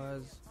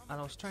 hours, and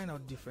I was trying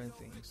out different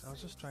things. I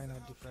was just trying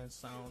out different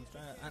sounds,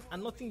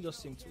 and nothing just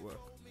seemed to work,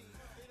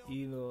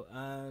 you know.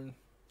 And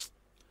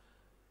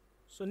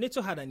so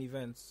Nito had an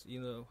event,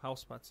 you know,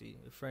 house party.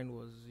 A friend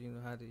was, you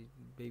know, had a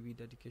baby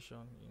dedication,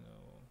 you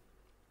know.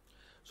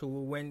 So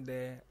we went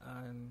there,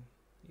 and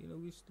you know,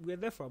 we were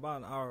there for about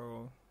an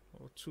hour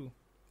or two.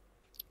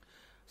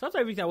 So after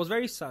everything, I was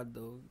very sad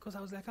though, because I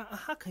was like,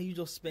 how can you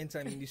just spend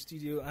time in the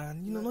studio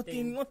and, you know,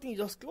 nothing,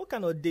 just, what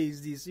kind of day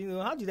is this? You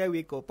know, how did I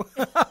wake up?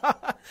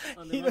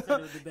 You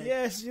know,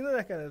 yes, you know,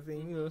 that kind of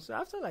thing, you know. So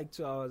after like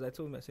 2 hours, I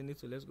told him, I said,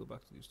 Nito, let's go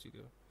back to the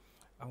studio.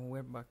 And we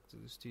went back to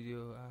the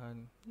studio,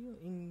 and, you know,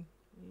 in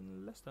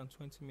less than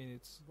 20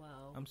 minutes,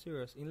 wow, I'm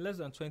serious, in less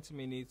than 20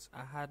 minutes,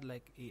 I had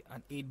like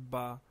an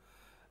 8-bar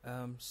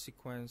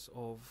sequence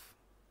of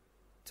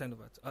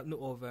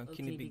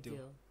Skinny Big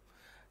Deal.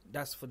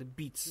 That's for the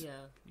beats,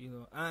 you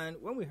know. And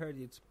when we heard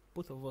it,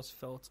 both of us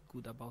felt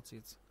good about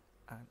it.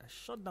 And I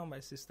shut down my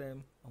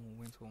system and we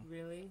went home.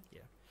 Really?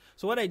 Yeah.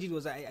 So what I did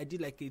was I did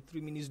like a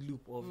 3 minutes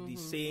loop of the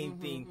same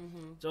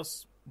thing.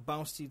 Just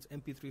bounced it,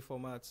 MP3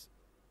 format,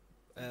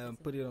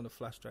 put it on the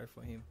flash drive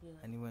for him. Yeah.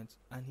 And he went.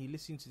 And he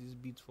listened to this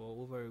beat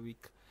for over a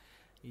week,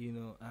 you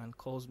know, and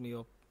calls me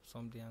up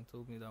someday and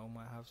told me that I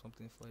might have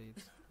something for it.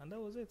 And that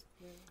was it.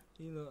 Yeah.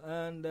 You know,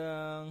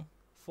 and...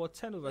 for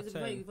 10 over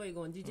 10. Before you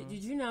go on, did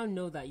you now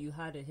know that you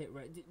had a hit,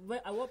 right?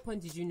 At what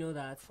point did you know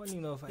that? Funny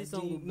enough, I this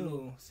song didn't will blow?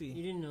 know. See,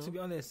 You didn't know? to be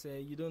honest,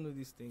 you don't know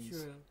these things.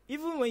 True.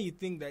 Even when you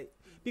think that,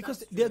 because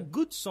That's they're true.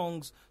 good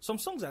songs. Some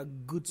songs are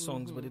good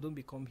songs, but they don't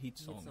become hit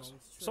songs. True.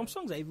 Some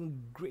songs are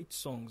even great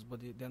songs, but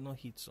they're not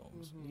hit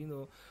songs. You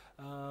know,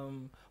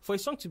 for a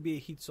song to be a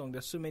hit song,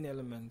 there's so many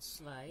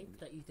elements. Like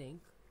that you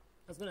think?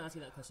 I was going to ask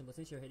you that question, but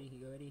since you're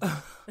already.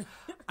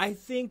 I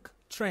think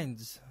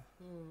trends.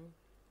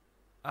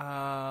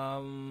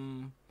 How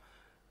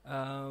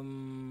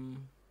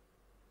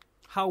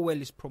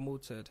well is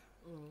promoted.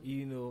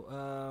 You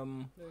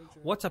know,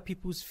 what are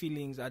people's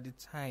feelings at the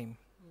time?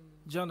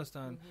 Do you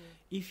understand?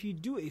 If you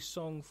do a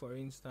song, for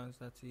instance,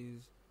 that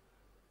is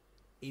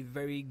a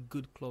very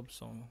good club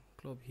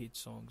hit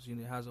songs, you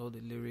know, it has all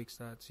the lyrics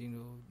that, you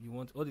know, you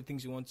want, all the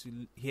things you want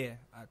to hear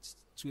at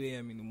 2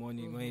 a.m. in the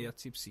morning when you're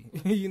tipsy,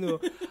 you know.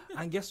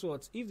 And guess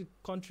what? If the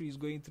country is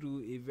going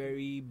through a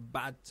very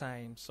bad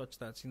time, such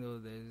that, you know,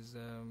 there's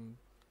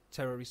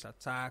terrorist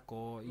attack,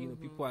 or you know,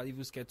 people are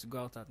even scared to go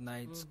out at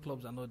night,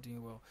 clubs are not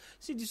doing well.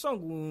 See, the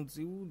song won't.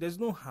 There's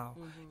no how.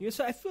 You know,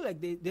 so I feel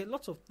like there are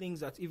lots of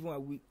things that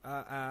even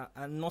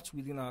are not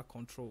within our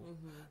control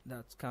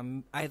that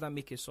can either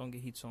make a song a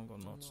hit song or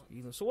not.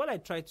 You know, so what I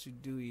try to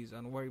do is,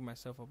 and worry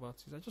myself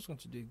about, is I just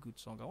want to do a good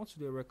song. I want to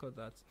do a record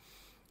that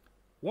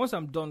once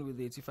I'm done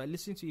with it, if I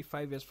listen to it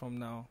 5 years from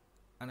now,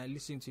 and I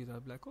listen to it, I'll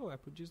be like, oh, I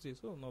produced this.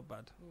 Oh, not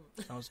bad.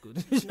 Sounds good.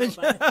 Not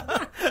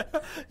bad.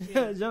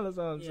 Yeah, do you understand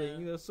what I'm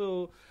saying? You know,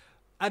 so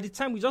at the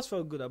time, we just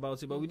felt good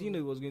about it, but we didn't know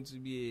it was going to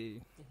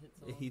be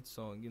a hit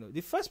song. You know,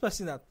 the first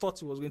person that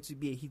thought it was going to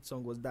be a hit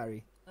song was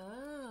Dari.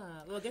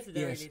 We'll get to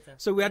Dari later.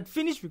 So we had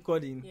finished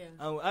recording,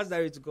 and we asked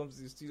Dari to come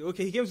to the studio.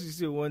 Okay, he came to the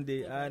studio one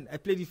day, and I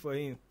played it for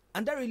him.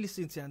 And Dari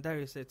listened to it, and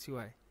Dari said,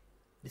 T.Y.,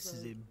 this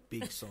is a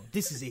big song.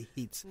 This is a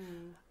hit.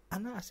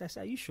 And I said,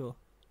 are you sure?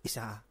 He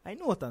said, I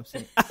know what I'm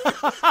saying.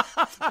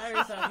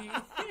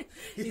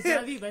 He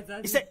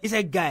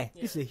said, guy,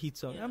 this is a hit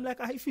song. I'm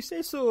like, if you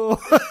say so.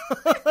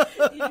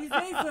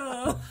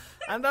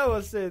 And that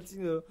was it,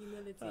 you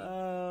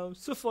know.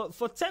 So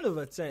for 10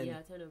 over 10.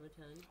 Yeah, 10 over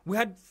 10. We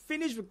had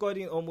finished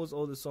recording almost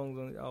all the songs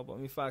on the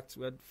album. In fact,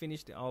 we had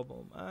finished the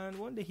album. And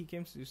one day he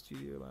came to the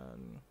studio,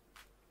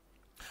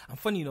 and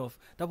funny enough,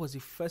 that was the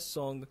first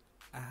song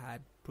I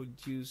had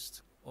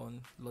produced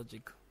on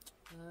Logic.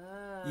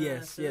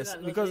 Yes,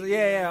 because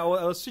I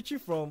was switching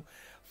from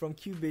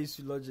Cubase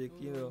to Logic,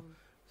 you know.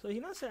 So he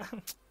now said,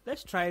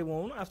 let's try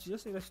one. After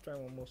just say, let's try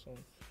one more song.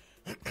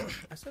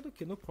 I said,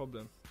 okay, no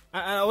problem.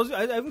 I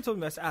even told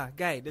him, I said,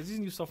 guy, there's this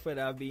new software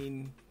that I've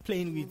been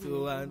playing with,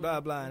 and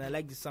blah blah, and I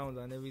like the sound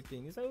and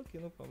everything. He said, okay,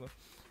 no problem.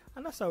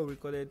 And that's how we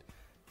recorded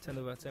 10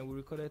 over 10. We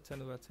recorded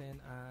 10 over 10,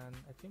 and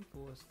I think it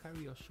was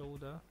Carry Your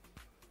Shoulder.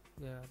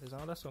 Yeah, there's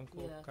another song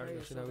called Carry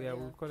Your Shoulder. We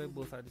recorded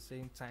both at the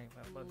same time,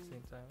 about the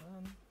same time.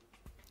 And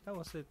that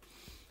was it.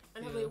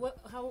 And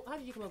how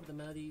did you come up with the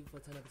melody for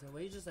 10 over 10? Were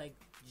you just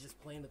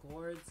playing the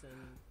chords and?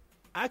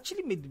 I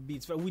actually made the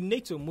beats. We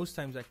NATO, most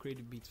times I create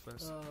the beats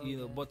first, you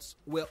know, but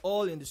we're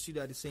all in the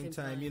studio at the same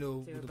time, you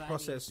know, so with the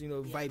process, you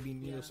know,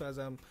 vibing, you know, so as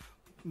I'm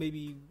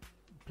maybe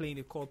playing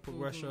a chord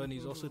progression,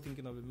 he's also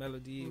thinking of a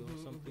melody or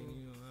something,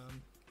 you know,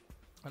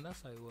 and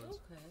that's how it was.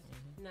 Okay.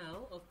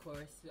 Now, of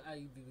course,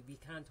 we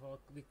can't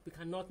talk. We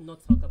cannot not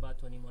talk about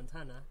Tony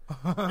Montana.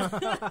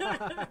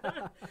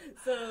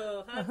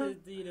 So, how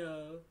did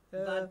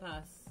Bad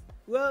Pass?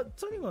 Well,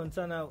 Tony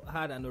Montana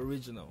had an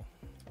original.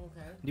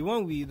 Okay. The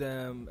one with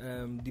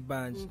the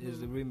band is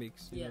the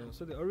remix. You know?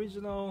 So the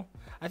original,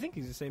 I think,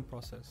 is the same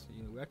process.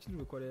 You know, we actually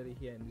recorded it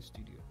here in the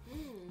studio.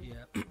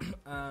 Yeah.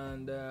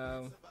 And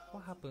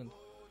what happened?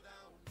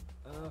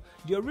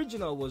 The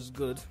original was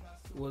good.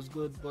 It was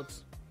good, but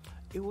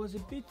it was a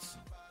bit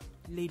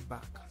laid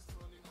back.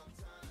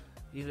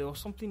 There was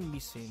something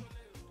missing.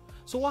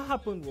 So what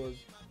happened was,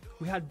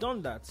 we had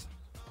done that,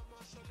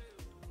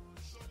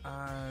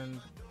 and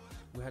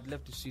we had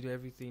left the studio,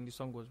 everything, the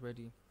song was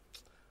ready.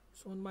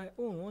 So on my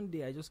own, one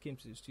day I just came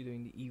to the studio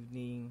in the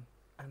evening,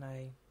 and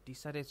I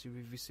decided to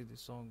revisit the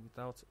song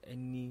without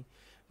any,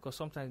 because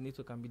sometimes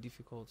NATO can be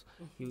difficult.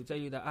 He will tell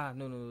you that,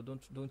 no,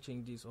 don't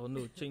change this, or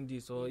no, change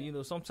this, or, you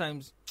know,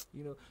 sometimes,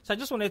 you know. So I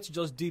just wanted to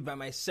just do it by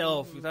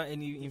myself without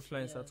any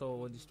influence at all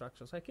or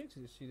distraction. So I came to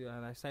the studio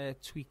and I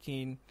started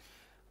tweaking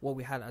what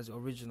we had as the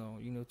original,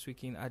 you know,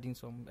 adding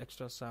some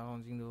extra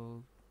sounds, you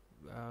know,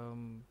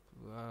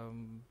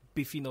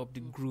 beefing up the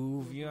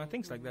groove, you know,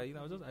 things like that. You know,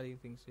 I was just adding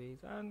things to it,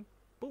 and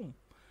boom.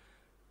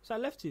 So I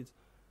left it.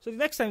 So the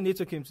next time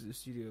Nato came to the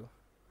studio,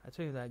 I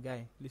told you that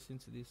guy, listen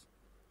to this.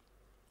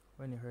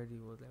 When he heard it, he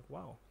was like,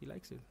 wow, he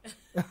likes it.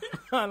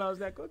 And I was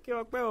like, okay,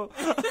 well.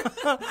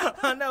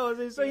 And that was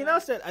it. So he now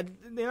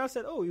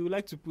said, oh, you would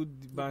like to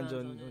put the band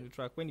on the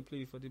track. When he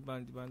played it for the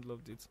band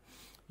loved it.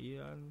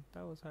 Yeah, and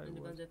that was how it was.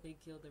 The band definitely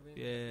killed the ring.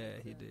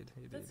 Yeah, he did.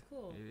 That's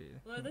cool.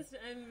 Well,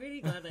 I'm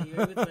really glad that you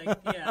were able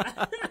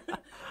to,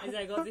 as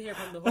I got to hear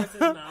from the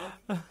horse's mouth.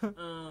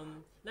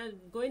 Now,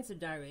 going to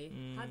Dari,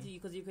 how did you,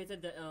 because you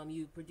created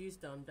you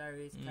produced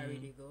Dari's Carry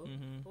They Go.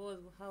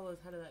 How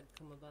did that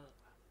come about?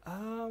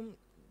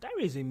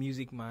 Dari is a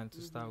music man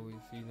to start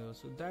with, you know.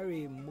 So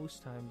Dari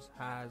most times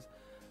has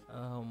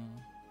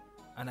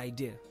an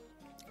idea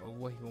of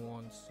what he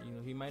wants. You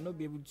know, he might not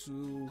be able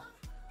to.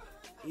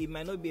 It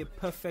might not be a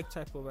perfect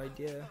type of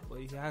idea, but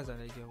he has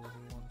an idea of what he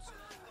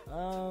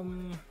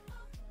wants.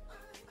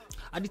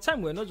 At the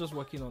time, we're not just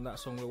working on that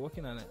song; we're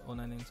working on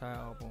an entire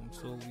album.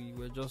 So we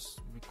were just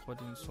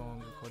recording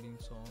songs,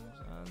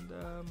 and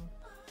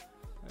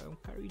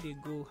Carried A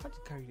Go. How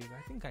did Carried A Go?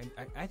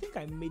 I think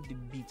I made the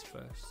beat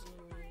first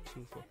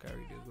too for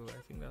Carried A Go.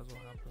 I think that's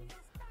what happened.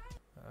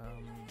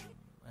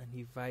 And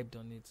he vibed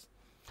on it.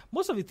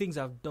 Most of the things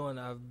I've done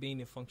have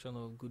been a function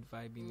of good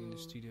vibing in the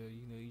studio.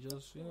 You know, you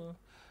just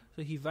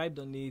So he vibed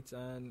on it,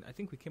 and I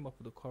think we came up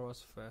with the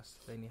chorus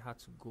first. Then he had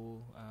to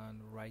go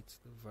and write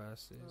the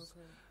verses.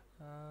 Okay.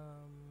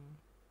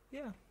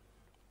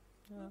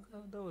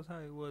 That was how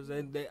it was.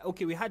 And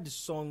we had the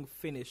song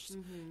finished.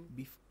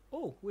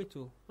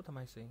 What am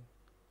I saying?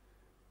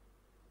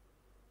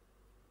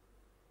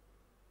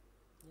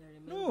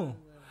 No,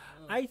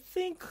 I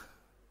think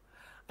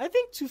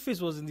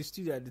Two-Face was in the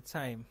studio at the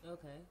time.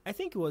 Okay. I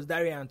think it was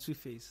Daria and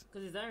Two-Face.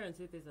 Because it's Daria and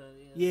Two-Face.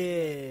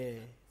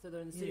 Yeah. So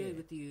they're in the studio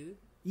with you.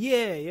 Yeah.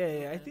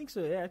 Okay. I think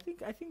so. Yeah, I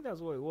think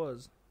that's what it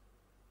was.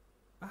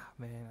 Ah,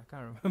 man, I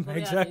can't remember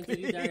exactly.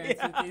 To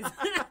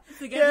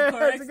get the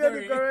correct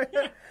story.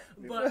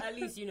 But at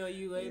least, you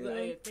were able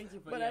to thank you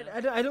for that.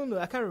 But I don't know.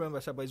 I can't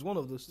remember, but it's one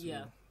of those two.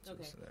 Yeah.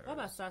 Okay. What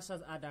about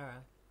Sasha's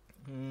Adara?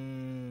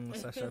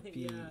 Sasha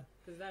P.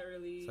 Because that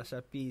really...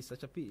 Sasha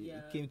P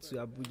came to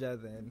Abuja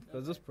then.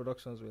 Because those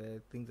productions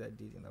were things I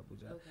did in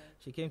Abuja. Okay.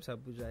 She came to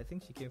Abuja. I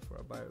think she came for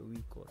about a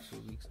week or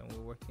 2 weeks, and we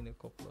were working a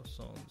couple of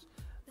songs.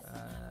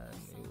 And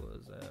it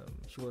was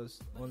she was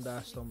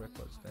under Storm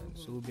Records then.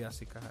 So Ubi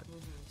Asika had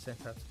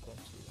sent her to come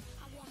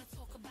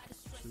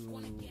to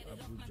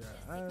Abuja,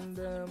 and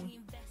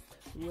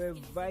we're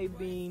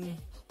vibing.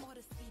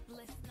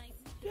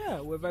 Yeah,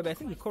 we're vibing. I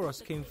think the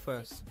chorus came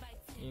first.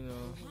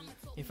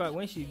 In fact,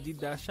 when she did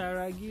that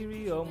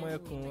Sharagiri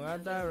Omekun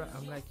Adara,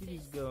 I'm like,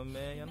 this girl,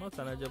 man, you're not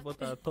an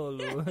Ajabota at all.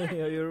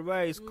 Your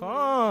Yoruba is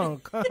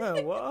conk.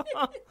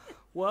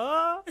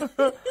 What?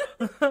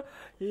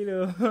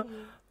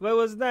 But it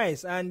was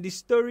nice, and the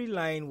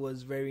storyline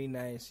was very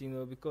nice,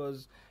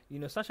 because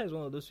Sasha is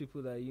one of those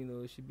people that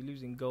she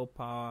believes in girl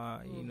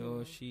power.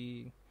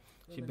 She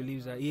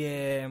believes that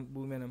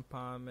women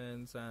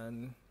empowerment,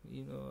 and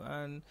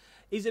and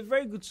it's a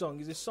very good song.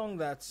 It's a song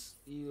that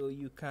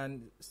you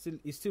can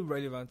it's still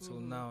relevant till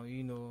now.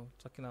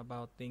 Talking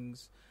about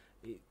things,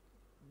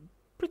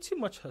 pretty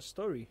much her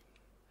story.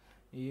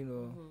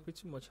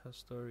 Pretty much her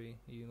story.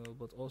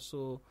 But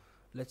also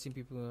letting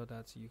people know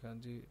that you can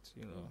do it.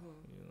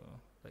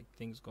 Like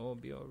things gonna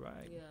be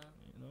alright. Yeah,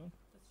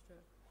 that's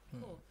true.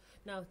 Cool.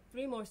 Now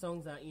 3 more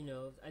songs that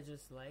I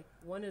just like.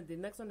 The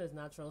next one is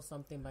Natural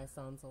Something by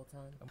Sound Sultan.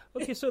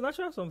 Okay, so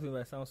Natural Something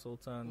by Sound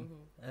Sultan.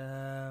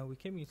 We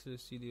came into the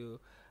studio.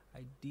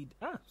 I did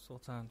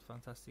Sultan,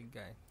 fantastic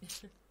guy.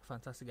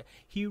 Fantastic guy.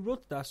 He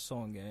wrote that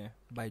song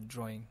by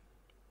drawing.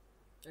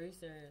 Are you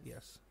serious?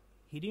 Yes.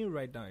 He didn't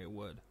write down a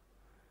word.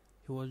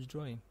 He was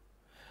drawing.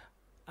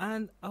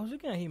 And I was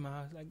looking at him and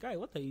I was like, guy,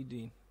 what are you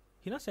doing?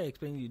 He not started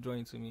explaining the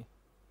drawing to me.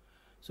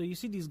 So you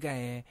see this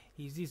guy,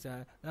 he's this,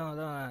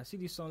 see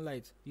this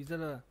sunlight, he's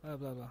blah blah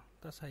blah.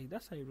 That's how he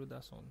wrote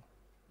that song.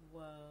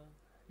 Wow.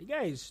 The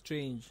guy is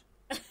strange.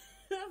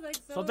 Like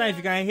sometimes if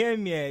you can hear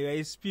me, you're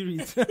a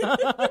spirit.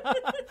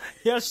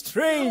 You're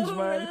strange,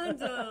 man.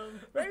 Random.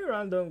 Very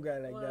random guy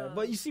like that.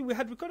 But you see, we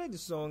had recorded the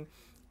song,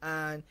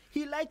 and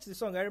he liked the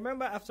song. I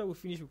remember after we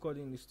finished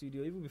recording in the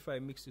studio, even before I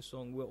mixed the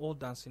song, we were all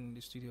dancing in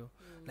the studio.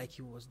 Like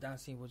he was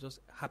dancing, he was just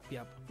happy.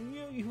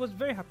 He was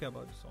very happy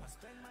about the song.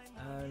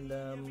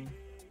 And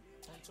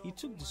he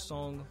took the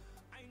song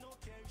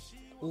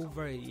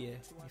over a year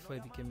before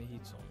it became a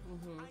hit song.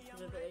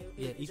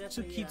 Yeah, it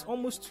took it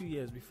almost 2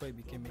 years before it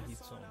became a hit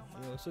song.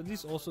 So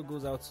this also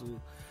goes out to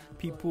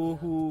people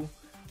who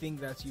think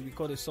that you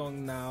record a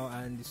song now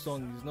and the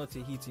song is not a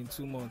hit in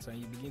 2 months, and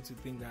you begin to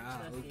think that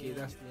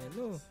that's the end.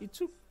 No, it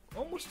took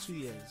almost 2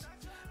 years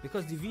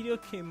because the video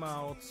came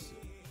out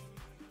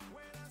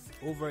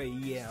over a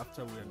year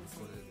after we had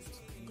recorded it.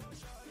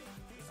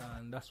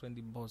 And that's when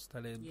the buzz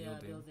started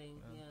building.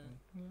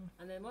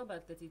 And then what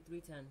about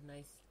 3310?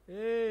 Nice.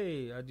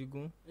 Hey,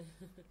 Adigun.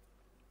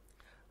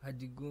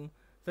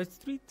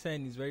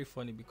 3310 is very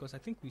funny because I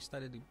think we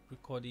started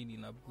recording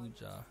in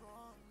Abuja.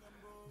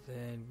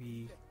 Then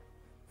we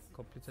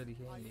completed it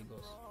here in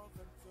Lagos.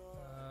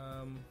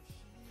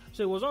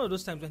 So it was one of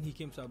those times when he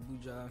came to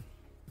Abuja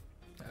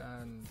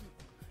and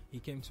he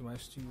came to my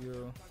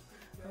studio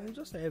and we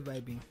just started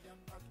vibing.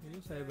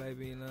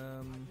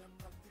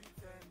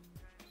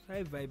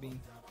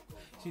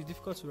 See, it's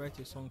difficult to write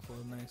a song for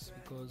Nice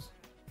because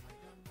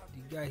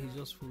the guy, he's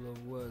just full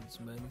of words,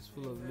 man. He's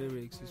full of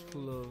lyrics. He's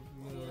full of,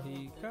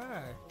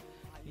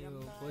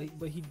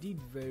 but he did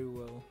very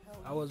well.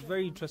 I was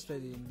very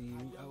interested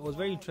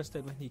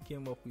when he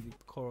came up with the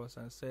chorus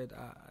and said,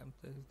 I'm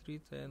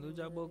 3310,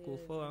 Ojaboko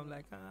 4. I'm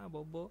like,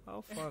 Bobo,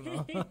 how far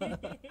now?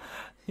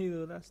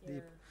 That's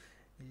deep.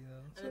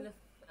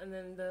 And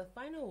then the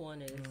final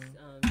one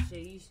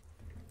is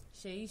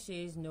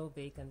Shay's No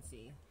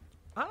Vacancy.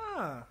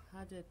 Ah,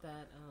 how did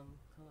that come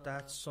that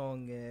about?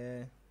 song,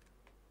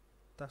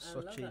 that's I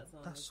love such that song.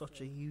 that's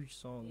such a huge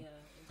song. Yeah.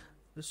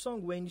 The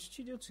song, we're in the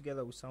studio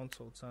together with Sound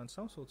Sultan.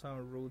 Sound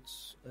Sultan wrote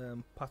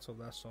part of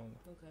that song,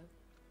 Okay.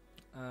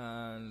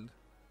 and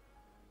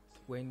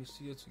we're in the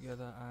studio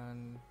together,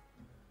 and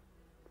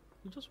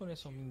we just wanted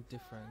something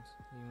different,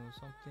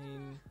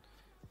 something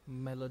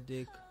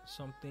melodic,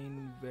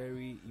 something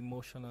very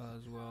emotional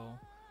as well,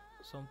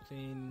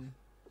 something.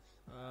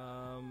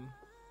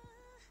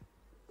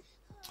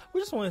 We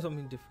just wanted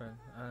something different,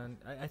 and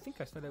I think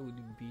I started with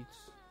the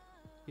beats.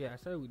 Yeah, I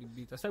started with the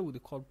beats. I started with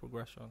the chord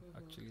progression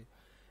actually.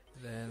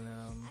 Then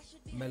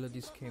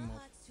melodies came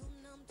up.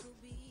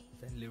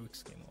 Then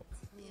lyrics came up.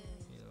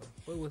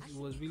 But it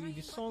was really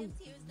the song.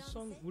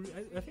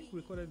 I think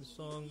we recorded the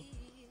song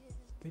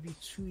maybe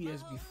 2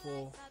 years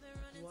before.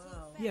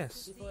 Wow.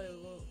 Yes. Before it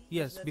wrote,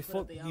 Yes, let's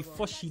before put the album.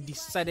 before she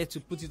decided to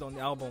put it on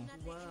the album.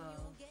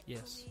 Wow.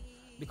 Yes.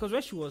 Because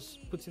when she was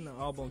putting the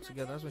album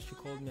together, that's when she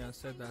called me and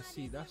said that,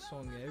 see, that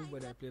song,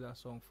 everybody I played that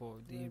song for,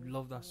 they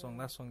love that song.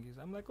 That song is,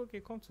 I'm like, okay,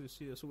 come to the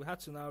studio. So we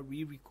had to now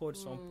re-record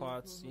some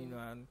parts,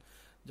 and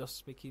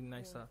just make it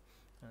nicer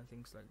and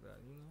things like that,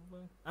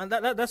 But, and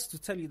that's to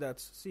tell you that,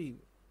 see,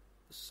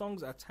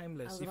 songs are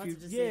timeless.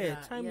 Timeless.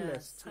 Yes.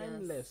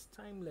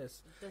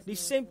 Timeless. The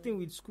same thing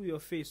with School Your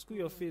Face. School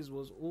Your Face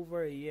was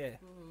over a year,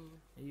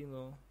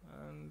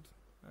 and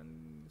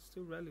it's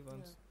still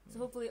relevant. Yeah. So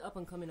hopefully up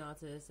and coming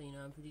artists,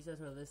 and producers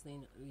who are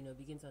listening,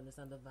 begin to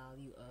understand the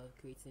value of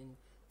creating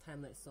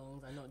timeless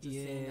songs and not just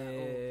saying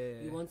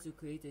that, you want to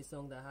create a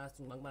song that has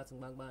tumbagba,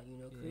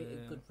 create a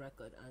good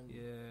record, and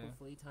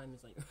hopefully time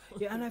is on your own.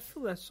 Yeah, and I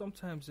feel that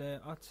sometimes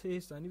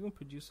artists and even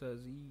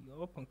producers,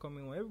 up and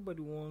coming one, they're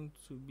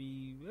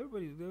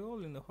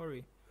all in a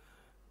hurry.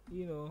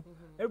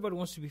 Everybody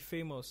wants to be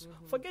famous.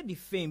 Forget the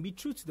fame, be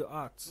true to the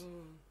art.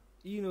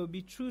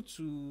 Be true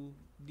to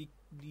the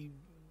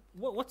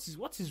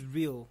what is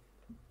real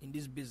in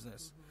this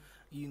business.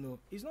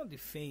 It's not the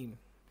fame.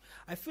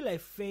 I feel like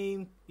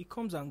fame, it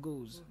comes and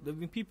goes. There have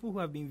been people who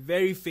have been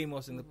very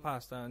famous in the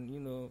past,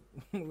 and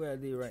where are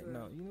they right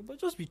now? But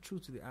just be true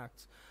to the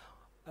act.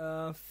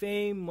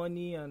 Fame,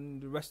 money,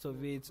 and the rest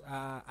of it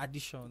are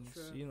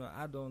additions.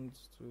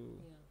 Add-ons to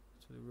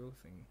the real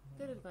thing.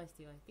 Good advice,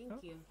 T.Y.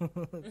 Thank you.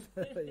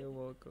 You're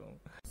welcome.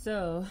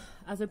 So,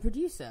 as a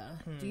producer,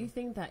 do you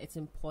think that it's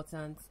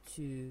important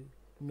to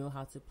know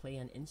how to play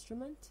an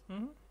instrument?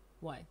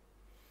 Why?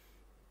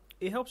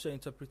 It helps your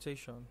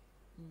interpretation.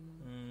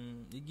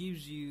 It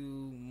gives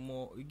you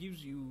more. It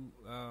gives you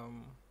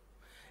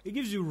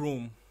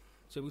room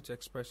to be able to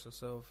express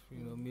yourself.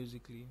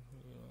 Musically.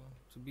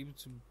 To be able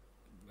to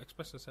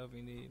express yourself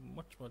in a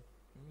much more.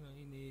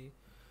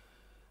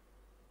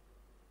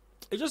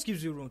 It just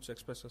gives you room to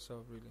express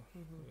yourself. Really.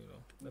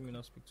 Let me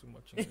not speak too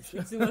much English.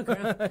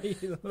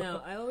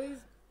 Now, I always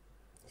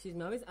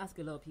ask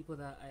a lot of people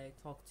that I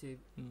talk to.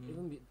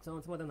 Even some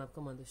of them have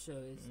come on the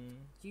show.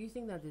 Do you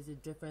think that there's a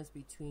difference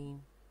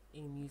between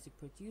a music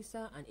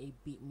producer and a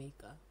beat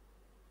maker?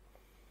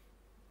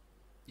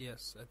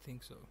 Yes, I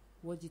think so.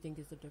 What do you think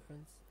is the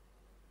difference?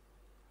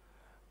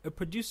 A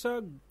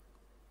producer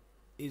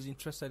is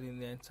interested in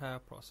the entire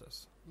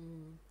process.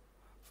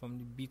 From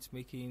the beat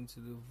making to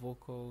the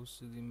vocals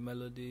to the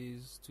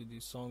melodies to the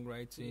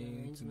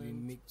songwriting to the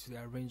mix, to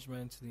the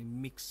arrangement, to the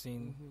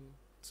mixing,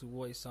 to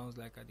what it sounds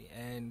like at the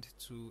end,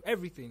 to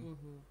everything.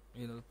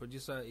 The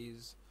producer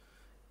is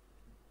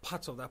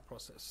part of that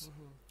process.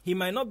 He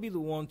might not be the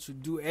one to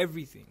do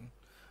everything,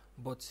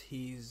 but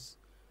he's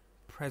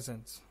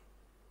present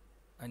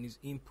and his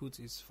input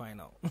is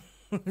final.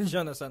 Do you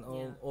understand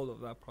all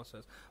of that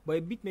process? But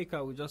a beat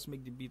maker will just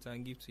make the beat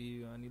and give to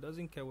you, and he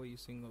doesn't care what you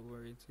sing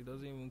over it. He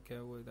doesn't even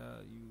care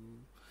whether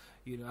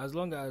you as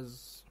long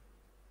as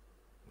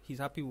he's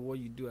happy with what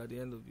you do at the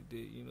end of the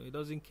day, he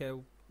doesn't care.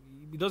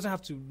 He doesn't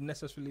have to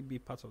necessarily be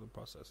part of the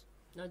process.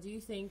 Now, do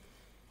you think,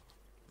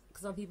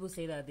 because some people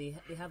say that they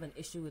have an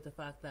issue with the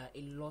fact that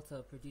a lot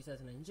of producers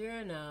in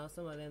Nigeria now,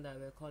 some of them that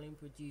we're calling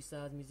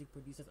producers, music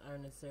producers,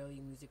 aren't necessarily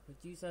music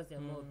producers, they're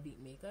more beat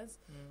makers.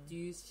 Do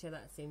you share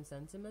that same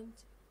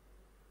sentiment?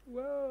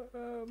 Well,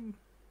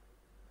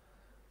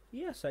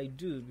 yes, I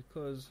do,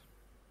 because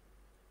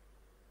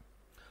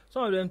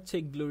some of them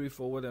take glory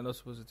for what they're not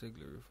supposed to take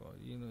glory for.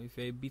 If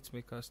you're a beat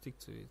maker, stick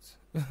to it.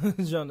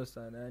 Do you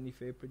understand? And if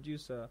you're a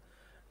producer,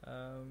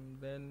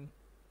 then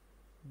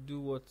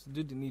do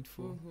the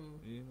needful.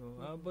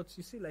 But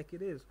you see, like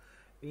it is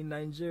in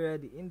Nigeria,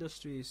 the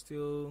industry is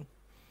still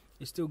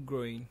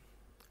growing,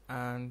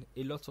 and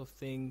a lot of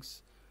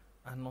things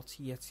are not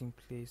yet in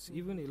place.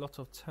 Even a lot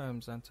of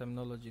terms and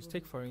terminologies.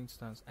 Take for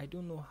instance, I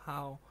don't know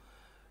how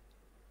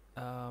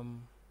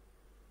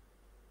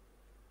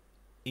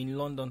in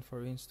London,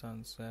 for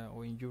instance,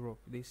 or in Europe,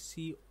 they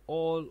see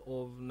all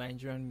of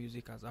Nigerian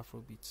music as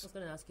Afrobeats. I was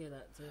going to ask you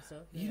that too.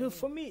 So,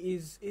 for me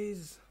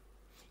is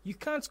you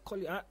can't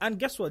call it. And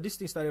guess what? This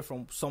thing started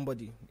from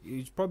somebody.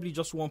 It's probably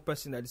just one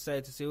person that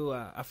decided to say, "Oh,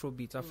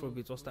 Afrobeat,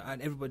 what's that?"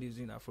 And everybody's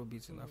doing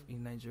Afrobeat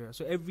in Nigeria.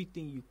 So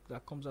everything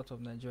that comes out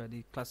of Nigeria,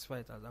 they classify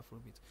it as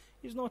Afrobeat.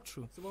 It's not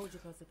true. So what would you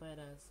classify it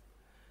as?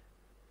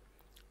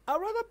 I'd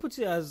rather put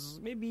it as,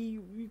 maybe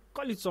we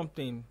call it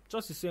something,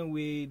 just the same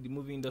way the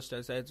movie industry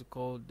decided to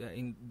call the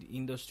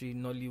industry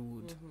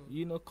Nollywood.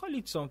 You know, call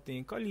it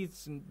something, call it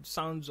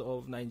Sounds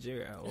of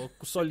Nigeria, or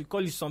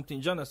call it something,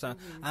 do you understand?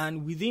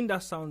 And within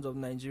that Sounds of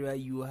Nigeria,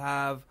 you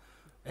have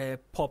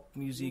pop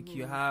music,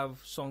 you have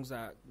songs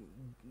that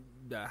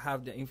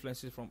have the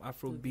influences from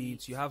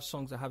Afrobeat, you have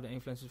songs that have the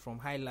influences from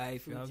High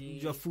Life, you have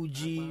your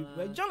Fuji,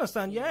 do you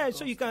understand? Yeah, gospel,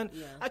 so you can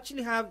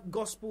actually have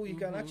gospel, you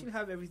can actually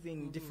have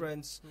everything in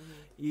different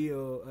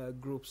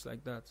groups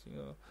like that, you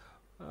know.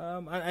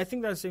 And I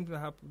think that's the same thing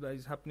that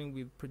is happening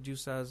with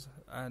producers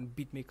and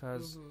beat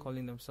makers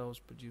calling themselves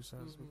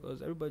producers,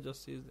 because everybody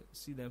just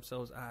see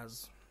themselves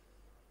as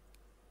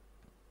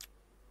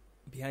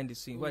behind the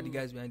scene. Who are the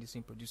guys behind the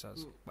scene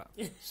producers?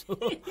 So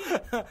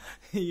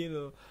you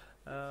know.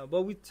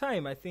 But with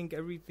time, I think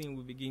everything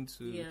will begin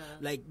to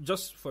like,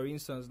 just for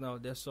instance, now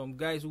there's some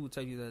guys who will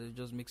tell you that they're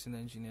just mixing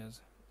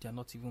engineers. They're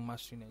not even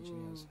mastering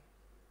engineers.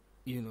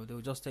 You know, they'll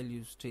just tell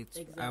you straight,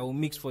 I will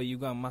mix for you,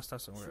 go and master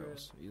somewhere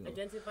else. You know?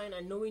 Identifying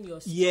and knowing your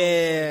strong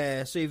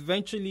points. So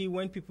eventually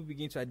when people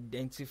begin to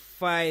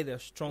identify their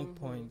strong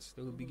points,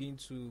 they will begin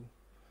to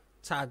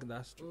tag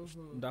that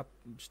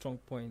strong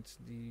point,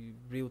 the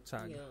real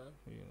tag. You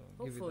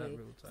know, give it that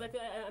real tag. Like,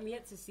 I'm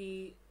yet to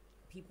see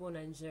people in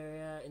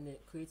Nigeria in the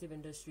creative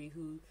industry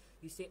who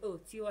you say, oh,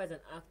 Tiwa is an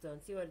actor,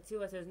 and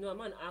Tiwa says, no, I'm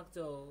not an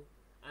actor,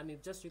 I'm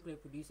just strictly a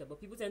producer. But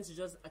people tend to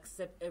just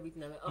accept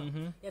everything. I'm like, oh,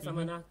 yes, I'm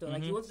an actor.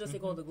 Like, you want to just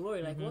take all the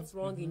glory. Like, what's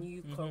wrong in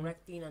you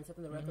correcting and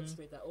setting the record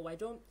straight that, oh, I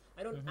don't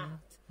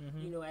act.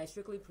 You know, I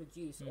strictly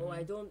produce. Oh,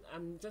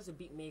 I'm just a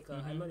beat maker.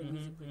 I'm not a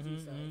music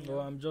producer. Or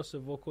I'm just a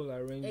vocal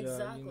arranger.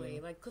 Exactly.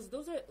 You know. Like, because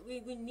those are,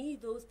 we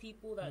need those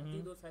people that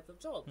do those types of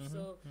jobs.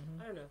 So,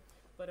 I don't know.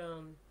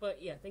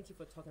 But yeah, thank you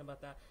for talking about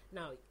that.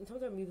 Now, in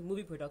terms of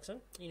movie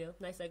production, you know,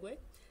 nice segue.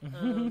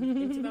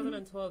 In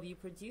 2012, you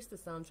produced the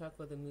soundtrack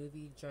for the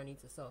movie Journey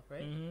to Self,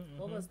 right?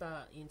 What was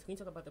that? Can you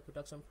talk about the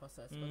production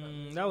process?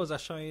 That was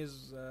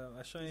Ashanye's.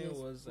 Ashanye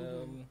was,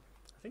 I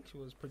think she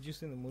was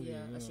producing the movie.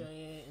 Yeah,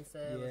 Ashanye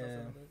instead was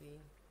also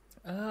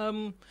the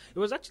movie. It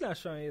was actually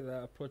Ashanye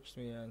that approached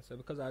me and said,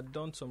 because I had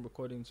done some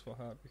recordings for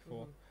her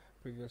before,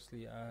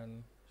 previously,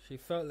 and she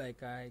felt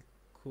like I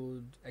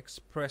could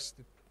express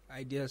the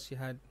ideas she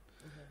had,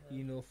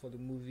 you know, for the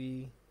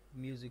movie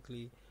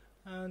musically.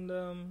 And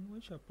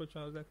when she approached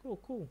me, I was like, oh,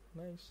 cool,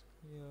 nice.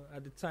 You know,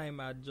 at the time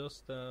I had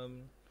just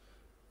done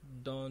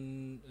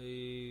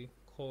a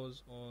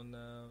course on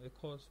what's it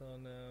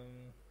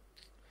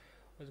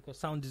called,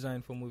 sound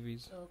design for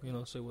movies. You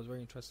know, so it was very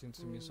interesting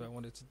to me, so I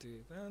wanted to do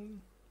it,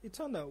 and it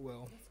turned out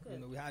well. You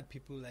know, we had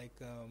people like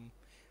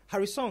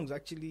Harry Songs,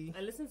 actually.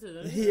 I listened to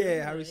them.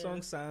 Harry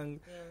Songs sang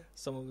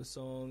some of the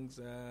songs.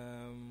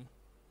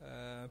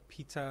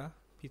 Peter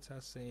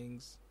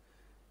sings.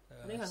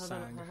 I think her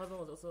husband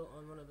was also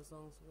on one of the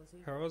songs. Was he?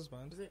 Her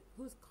husband.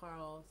 Who's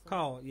Carl?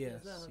 Carl,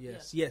 yes.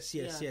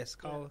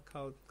 Carl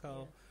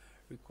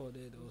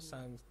recorded or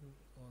sang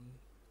on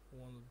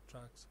one of the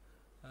tracks,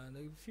 and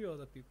a few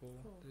other people.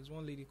 Cool. There's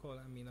one lady called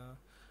Amina.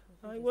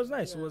 It was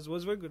nice. It was a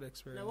very good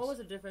experience. Now, what was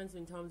the difference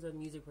in terms of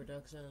music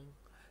production?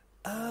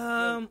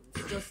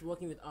 Just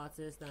working with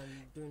artists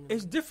and doing.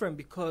 It's different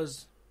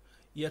because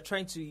you're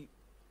trying to.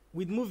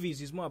 With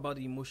movies, it's more about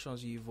the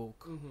emotions you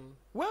evoke.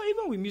 Well,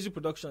 even with music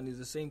production, it's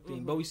the same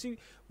thing. But we see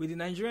with the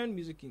Nigerian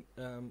music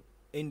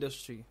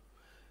industry,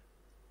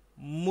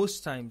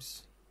 most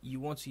times you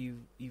want to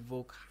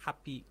evoke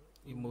happy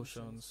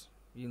emotions.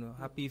 You know,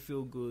 happy,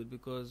 feel good,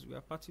 because we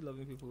are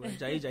party-loving people. We're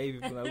jai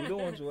people. Like, we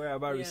don't want to worry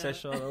about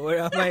recession or worry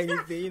about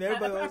anything. You know,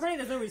 apparently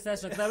there's no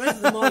recession, because I went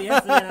to the mall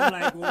yesterday and I'm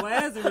like,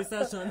 where's the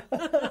recession?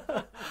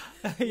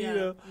 You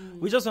know,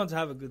 we just want to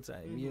have a good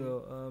time. You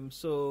know,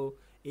 so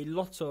a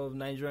lot of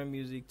Nigerian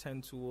music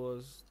tend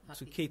to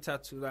cater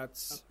to that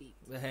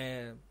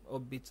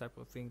upbeat type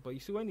of thing. But you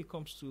see, when it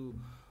comes to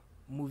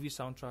movie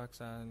soundtracks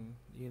and,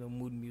 you know,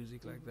 mood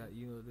music like that,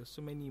 you know, there's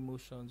so many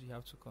emotions you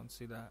have to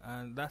consider,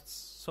 and that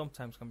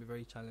sometimes can be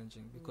very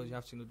challenging, because you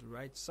have to know the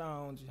right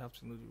sounds, you have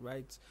to know the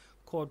right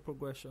chord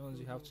progressions,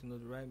 you have to know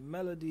the right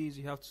melodies,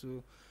 you have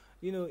to,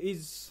 you know,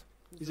 it's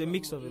a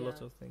mix of a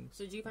lot of things.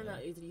 So do you find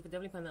that you can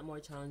definitely find that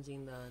more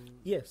challenging than?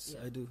 Yes,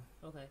 I do.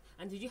 Okay.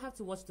 And did you have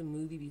to watch the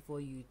movie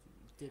before you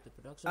did the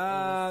production?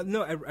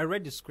 No, I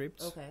read the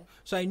script. Okay.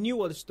 So I knew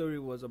what the story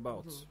was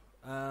about.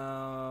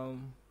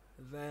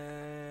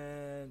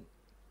 Then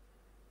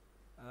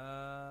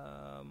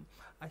I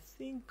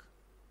think,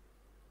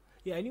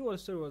 I knew what the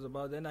story was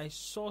about. Then I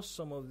saw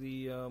some of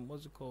the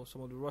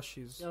some of the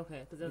rushes.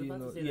 Okay, because I was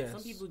about to say that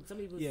some people.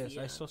 Yes,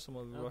 I saw some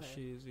of the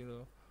rushes. You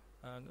know,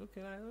 and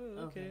okay,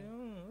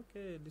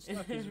 the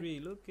snap is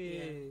real.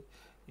 Okay,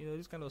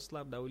 this kind of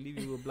slap that will leave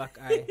you with a black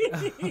eye.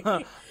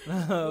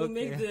 We'll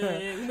make the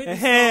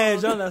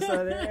do you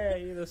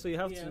understand? So you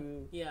have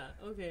to. Yeah.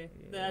 Okay.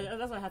 Yeah.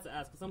 That's what I had to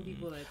ask. Some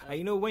people like.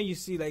 And when you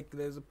see like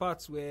there's a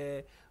part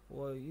where,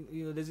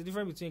 there's a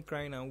difference between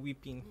crying and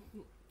weeping.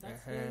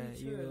 That's very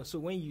true. So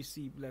when you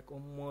see like,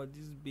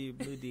 this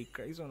babe, no, they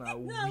cry, it's on a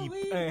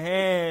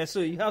weep. So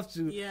you have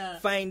to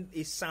find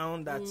a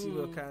sound that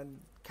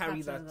can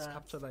carry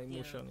capture that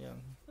emotion.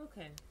 Yeah.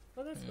 Okay.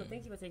 Well, that's good.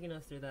 Thank you for taking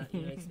us through that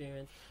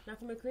experience. Now,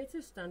 from a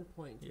creative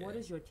standpoint, what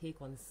is your take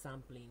on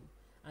sampling?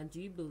 And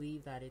do you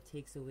believe that it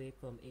takes away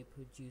from a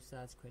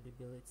producer's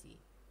credibility?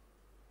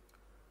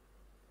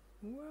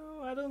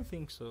 Well, I don't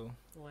think so.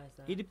 Why is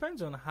that? It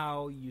depends on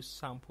how you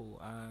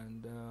sample,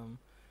 and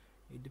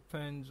it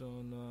depends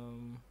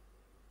on.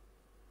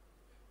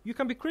 You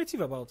can be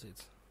creative about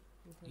it.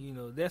 Okay.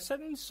 There are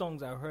certain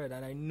songs I've heard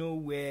and I know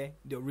where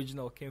the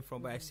original came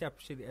from, but I still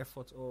appreciate the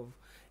effort of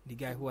the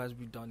guy who has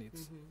redone it.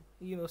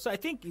 So I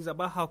think it's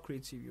about how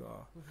creative you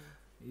are.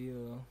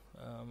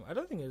 I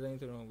don't think there's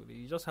anything wrong with it.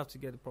 You just have to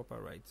get the proper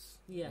rights.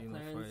 Yeah,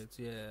 clearance. For it.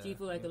 Yeah. Do you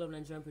feel like a lot of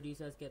Nigerian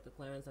producers get the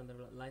clearance and the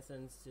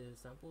license to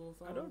sample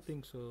songs? I don't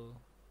think so.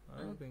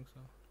 I don't think so.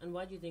 And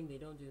why do you think they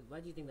don't do? Why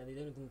do you think that they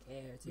don't even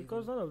care?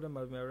 Because none of them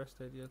have been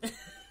arrested yet.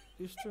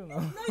 It's true now.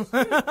 No, it's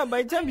true.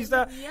 By the time you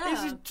start,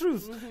 it's the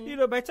truth.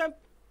 By the time,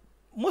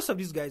 most of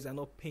these guys are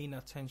not paying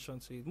attention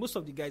to it. Most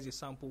of the guys they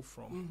sample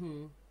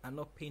from are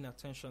not paying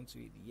attention to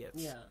it yet.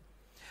 Yeah.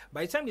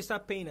 By the time they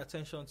start paying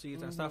attention to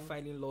it and start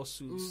filing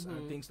lawsuits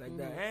and things like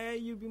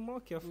that, you'll be more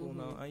careful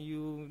now, and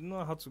you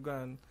know how to go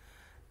and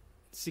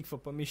seek for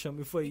permission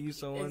before you use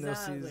someone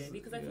else's.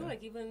 Because I feel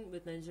like even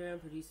with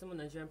some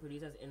Nigerian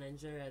producers in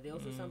Nigeria, they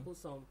also sample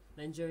some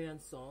Nigerian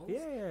songs.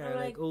 Yeah,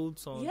 like old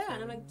songs. Yeah,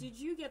 and I'm like, did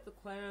you get the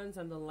clearance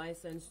and the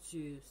license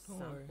to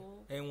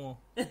sample? Don't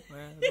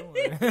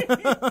worry.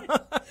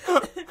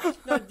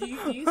 No, do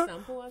you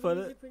sample as a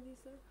music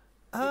producer?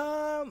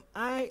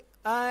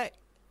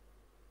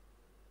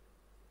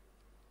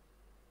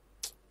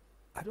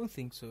 I don't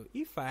think so.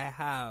 If I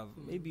have,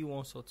 maybe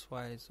once or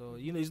twice, or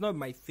it's not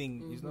my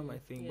thing. It's not my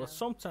thing. But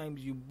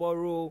sometimes you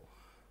borrow,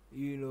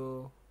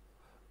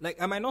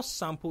 like I might not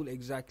sample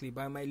exactly,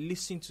 but I might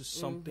listen to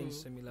something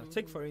similar.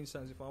 Take for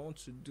instance, if I want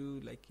to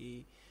do like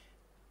a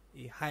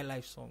high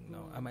life song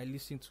now, I might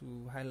listen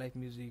to high life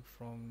music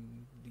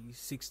from the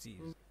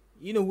 60s.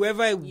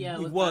 Whoever it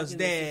was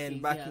then,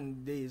 back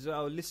in the days. So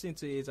I'll listen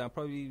to it and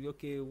probably,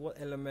 what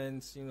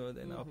elements,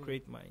 then I'll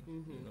create mine.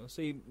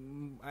 So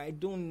I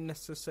don't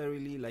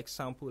necessarily like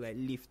sample, like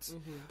lift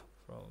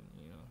from,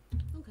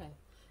 Okay.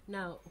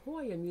 Now, who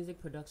are your music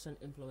production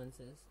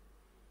influences?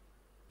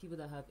 People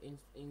that have,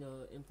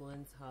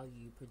 influenced how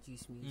you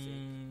produce music.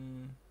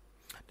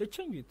 They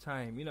change with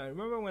time. I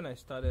remember when I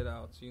started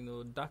out,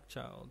 Dark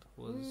Child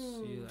was,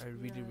 I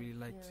really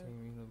liked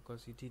him,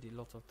 because he did a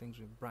lot of things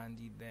with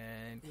Brandy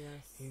then.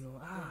 Yes.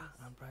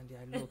 And Brandy,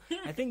 I love.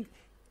 I think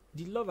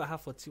the love I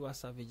have for Tiwa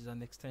Savage is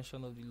an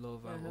extension of the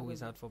love I've always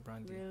had for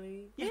Brandy.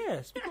 Really?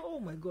 Yes. Because, oh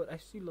my God, I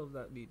still love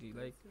that lady.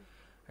 Like,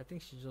 I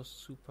think she's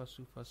just super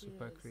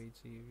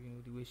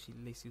creative. The way she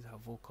laces her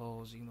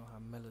vocals, her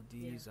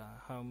melodies,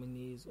 her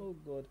harmonies. Oh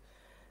God.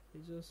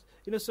 It just,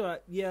 so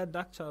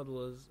Dark Child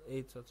was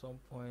it at some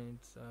point.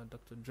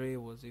 Dr. Dre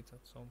was it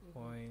at some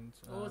point.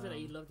 What was it that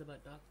you loved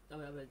about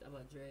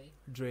Dre?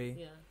 Dre.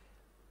 Yeah.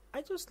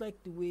 I just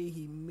like the way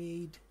he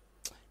made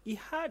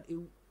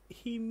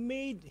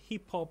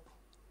hip hop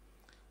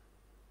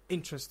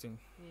interesting.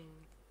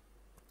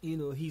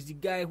 He's the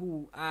guy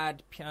who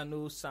add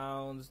piano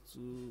sounds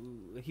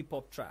to a hip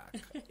hop track.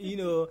 He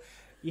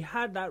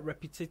had that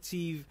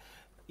repetitive.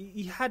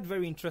 He had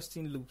very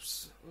interesting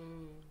loops,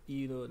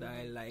 that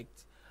I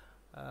liked.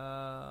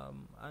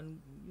 And,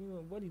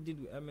 what he did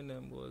with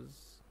Eminem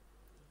was,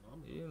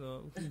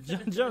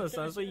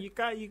 Jonathan. So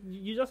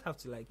you just have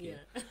to like it.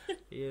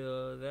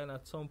 Then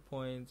at some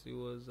point it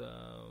was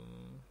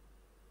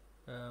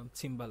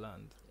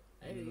Timbaland.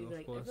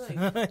 Of course. I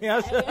feel like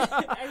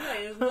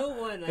there's no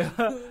one like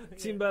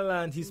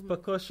Timbaland, his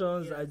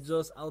percussions are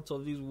just out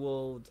of this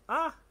world.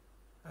 A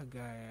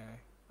guy.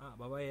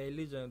 Baba, you're a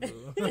legend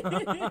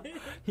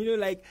though.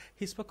 Like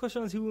his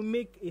percussions, he will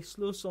make a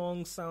slow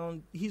song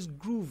sound. His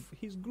groove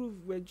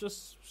were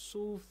just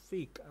so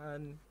thick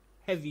and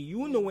heavy.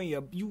 You know when you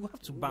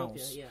have to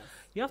bounce.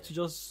 You have to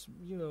just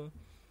So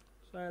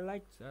I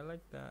like that.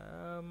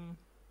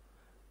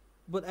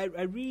 But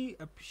I really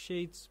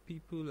appreciate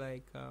people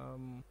like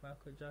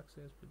Michael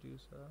Jackson's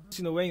producer.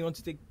 When you want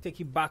to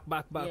take it back,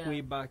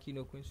 way back,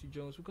 Quincy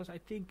Jones, because I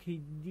think he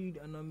did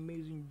an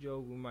amazing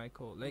job with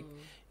Michael. Like,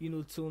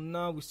 till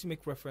now we still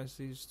make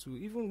references to,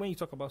 even when you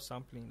talk about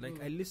sampling, like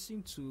I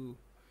still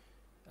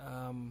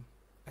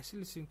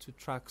listen to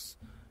tracks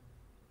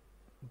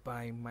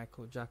by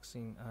Michael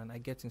Jackson and I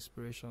get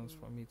inspirations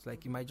from it.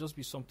 Like it might just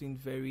be something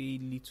very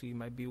little. It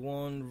might be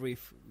one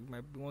riff, it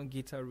might be one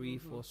guitar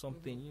riff or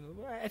something,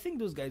 But I think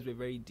those guys were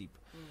very deep.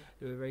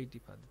 They were very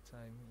deep at the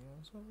time,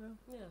 So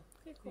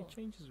okay, cool. It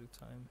changes with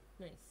time.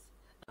 Nice.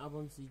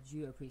 Albums did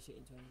you appreciate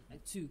in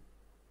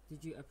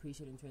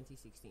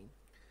 2016?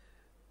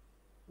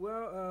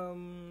 Well,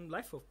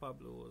 Life of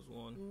Pablo was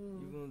one,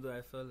 even though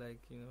I felt like,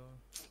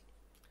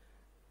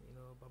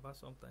 Baba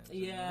sometimes.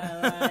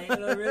 Yeah,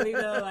 like, really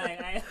though,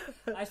 like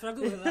I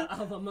struggle with that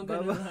album. I'm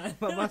gonna lie.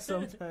 Baba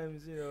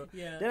sometimes,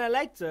 Yeah. Then I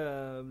liked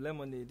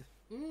Lemonade.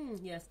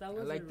 Yes, that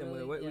was I liked them.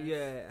 really,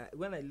 Yeah,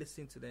 when I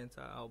listened to the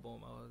entire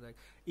album, I was like,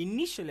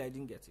 initially I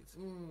didn't get it.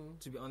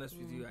 To be honest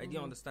with you, I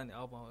didn't understand the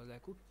album. I was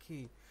like,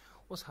 okay,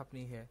 what's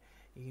happening here?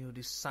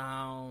 The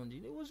sound,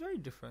 it was very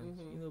different.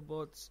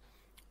 But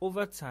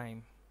over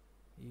time,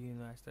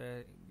 I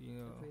started,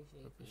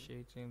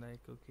 appreciating, like,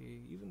 okay,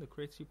 even the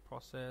creative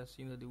process,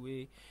 the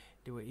way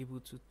they were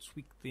able to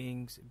tweak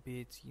things a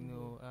bit,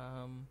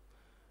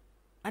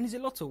 and it's a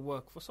lot of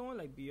work for someone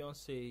like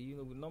Beyonce,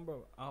 with number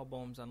of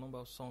albums and number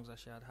of songs that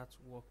she had to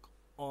work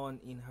on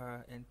in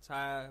her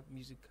entire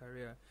music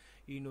career.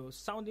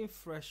 Sounding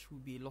fresh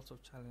would be a lot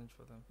of challenge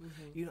for them.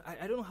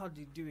 I don't know how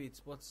they do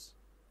it, but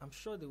I'm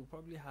sure they will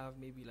probably have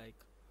maybe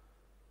like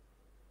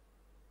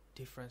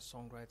different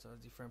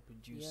songwriters, different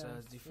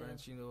producers,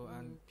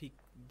 and pick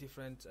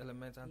different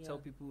elements and tell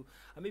people,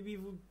 and maybe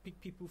even pick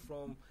people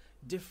from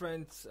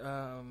different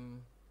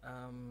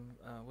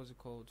what's it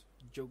called,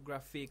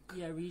 geographic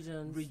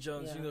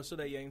regions, so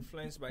that you're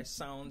influenced by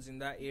sounds in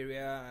that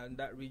area and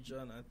that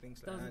region and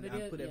things like that,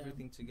 and put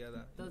everything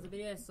together. There was a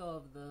video I saw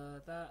of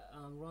that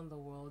Run the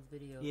World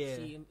video.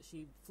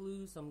 She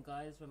flew some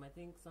guys from, I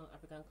think, some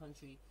African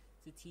country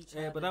to teach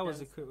her. But that was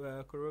a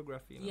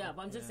choreography. Yeah,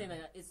 but I'm just saying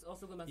that it's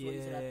also going back to what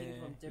you said, I think,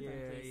 from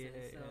different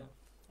places.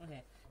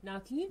 Okay. Now,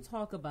 can you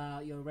talk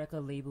about your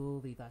record label,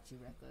 Vivace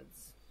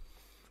Records?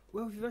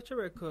 Well, Vivace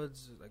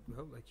Records,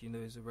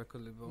 is a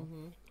record label.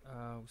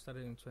 We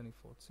started in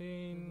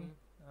 2014,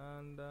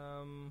 and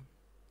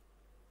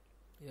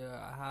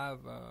I have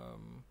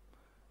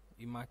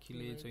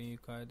Immaculate,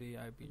 Onyekade,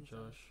 IB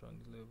Josh on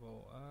the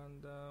label,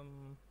 and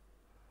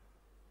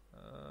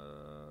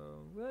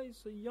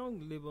it's a young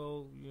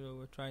label.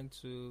 We're trying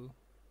to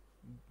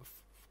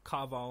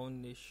carve our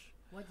own niche.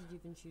 Why did you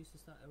even choose to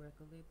start a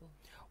record label?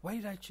 Why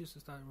did I choose to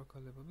start a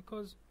record label?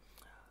 Because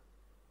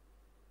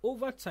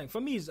over time,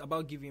 for me, it's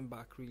about giving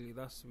back, really.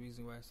 That's the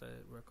reason why I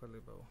started a record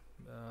label.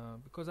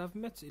 Because I've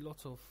met a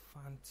lot of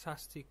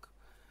fantastic,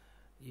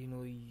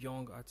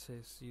 young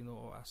artists,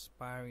 or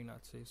aspiring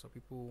artists, or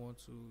people who want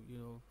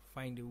to,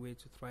 find a way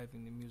to thrive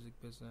in the music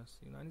business,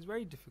 and it's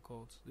very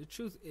difficult. The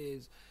truth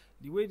is,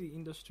 the way the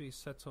industry is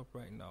set up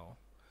right now,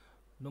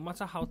 no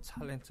matter how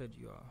talented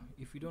you are,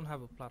 if you don't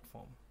have a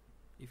platform,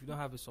 if you don't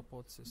have a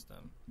support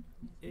system,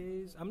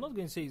 I'm not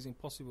going to say it's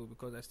impossible,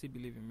 because I still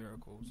believe in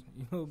miracles,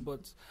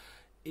 but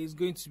it's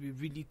going to be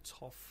really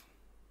tough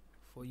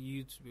for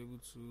you to be able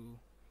to,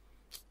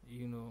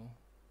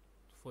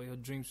 for your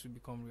dreams to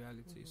become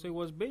reality. So it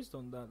was based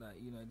on that I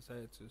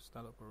decided to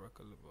start up a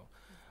record label.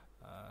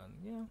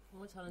 And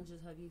what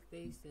challenges have you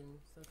faced in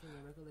starting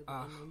a record label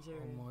in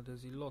Nigeria?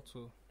 There's a lot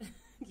too.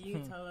 Can you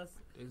tell us?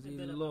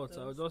 There's a lot.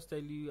 I'll just tell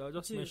you. I'll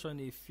just mention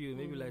a few,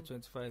 maybe like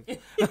 25.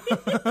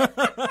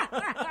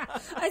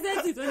 I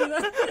said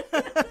 21.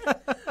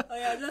 Oh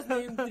yeah, just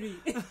name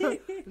 3.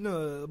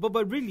 No,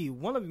 but really,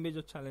 one of the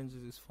major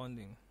challenges is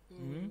funding.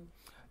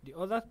 The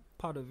other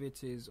part of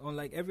it is,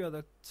 unlike every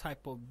other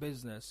type of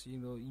business,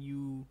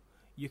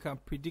 you can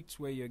predict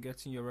where you're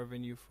getting your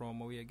revenue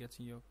from, or where you're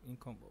getting your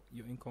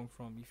income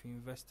from. If you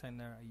invest 10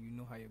 naira, you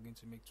know how you're going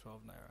to make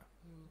 12 naira.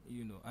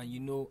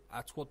 And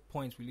at what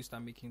point will you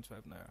start making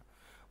 12 naira.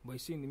 But you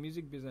see, in the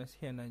music business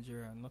here in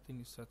Nigeria, nothing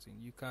is certain.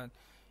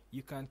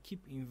 You can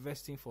keep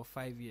investing for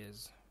 5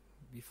 years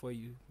before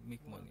you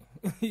make money.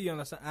 You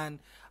understand?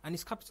 And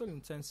it's capital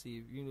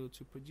intensive.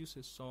 To produce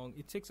a song,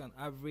 it takes an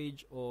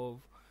average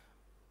of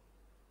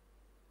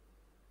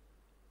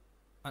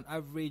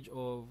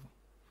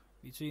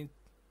between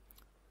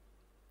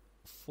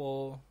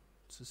 4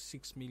 to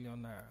 6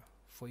 million naira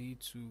for you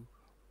to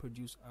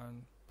produce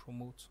and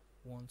promote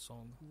one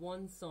song.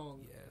 One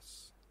song?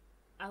 Yes.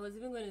 I was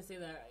even going to say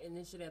that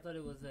initially I thought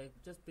it was like,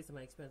 just based on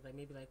my experience, like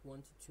maybe like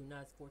 1 to 2.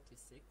 Now it's 4 to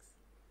 6.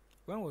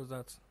 When was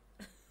that?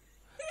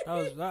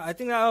 I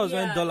think that was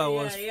when dollar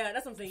was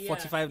that's something,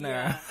 45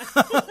 naira.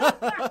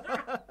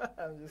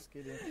 I'm just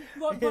kidding.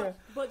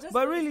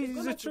 But really,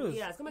 it's the truth.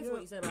 It's coming to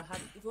what you said about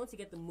if you want to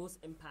get the most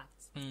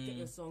impact, get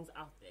your songs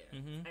out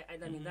there.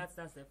 I mean, that's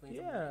definitely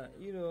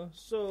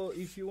So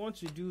if you want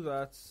to do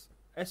that,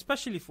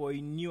 especially for a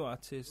new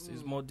artist,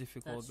 it's more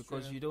difficult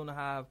because you don't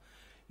have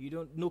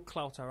no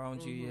clout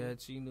around you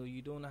yet.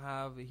 You don't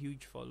have a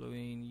huge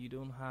following. You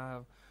don't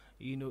have,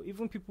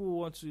 even people who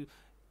want to.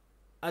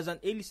 As an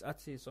A-list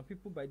artist, some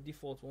people by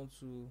default want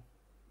to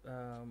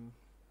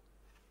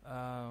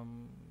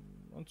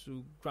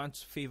grant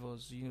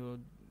favors,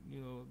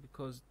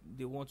 because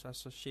they want to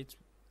associate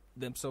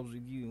themselves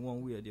with you in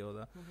one way or the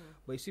other.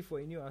 But you see, for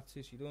a new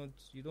artist, you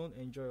don't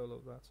enjoy all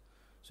of that,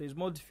 so it's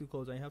more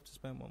difficult, and you have to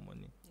spend more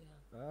money.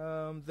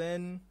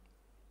 Then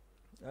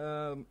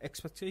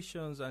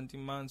expectations and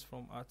demands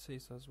from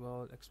artists as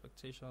well.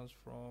 Expectations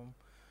from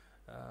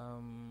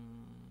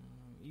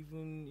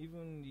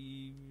even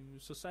the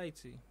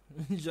society.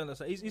 You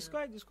understand? It's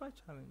quite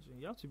challenging.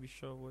 You have to be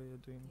sure what you're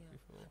doing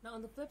before. Now,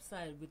 on the flip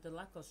side, with the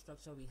lack of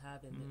structure we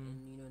have in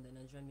the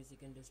Nigerian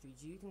music industry,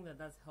 do you think that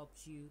that's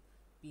helped you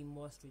be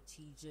more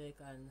strategic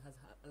and has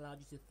allowed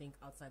you to think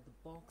outside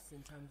the box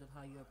in terms of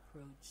how you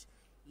approach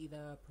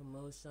either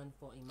promotion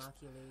for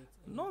Immaculate?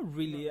 Not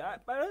really. I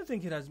don't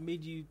think it has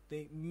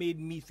made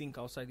me think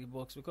outside the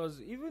box,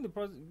 because even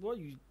what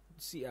you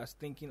see as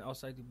thinking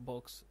outside the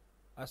box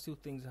are still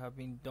things that have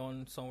been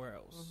done somewhere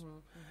else.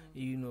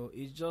 You know,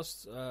 it's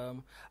just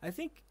I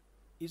think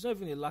it's not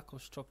even a lack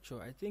of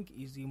structure. I think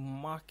it's the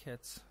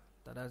market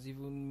that has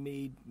even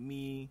made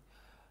me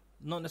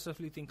not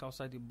necessarily think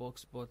outside the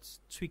box, but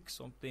tweak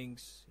some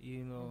things,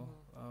 you know,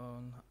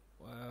 on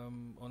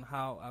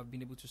how I've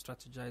been able to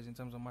strategize in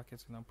terms of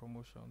marketing and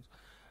promotions.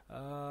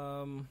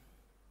 The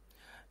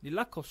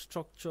lack of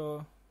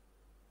structure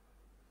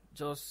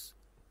just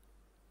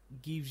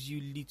gives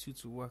you little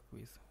to work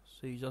with,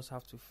 so you just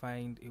have to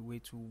find a way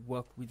to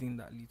work within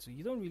that little.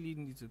 You don't really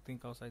need to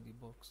think outside the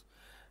box.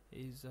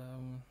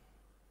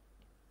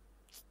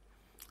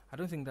 I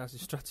don't think that's a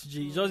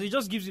strategy. It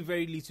just gives you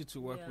very little to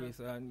work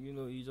with, and you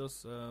know, you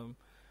just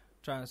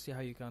try and see how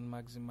you can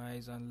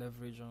maximize and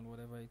leverage on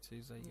whatever it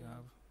is that you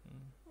have.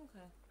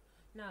 Okay.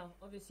 Now,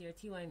 obviously, you're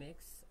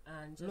Teey-Mix,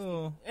 and just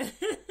no,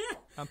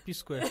 I'm P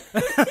Square.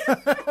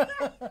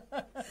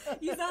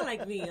 You sound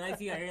like me. I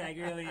see you're like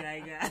really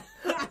like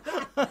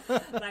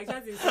like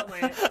trying to insult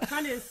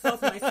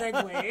my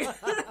segue.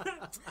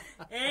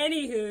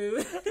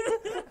 Anywho,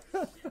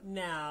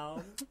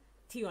 now,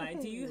 T.Y.,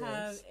 do you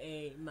have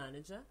a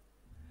manager?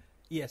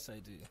 Yes, I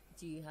do.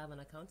 Do you have an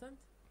accountant?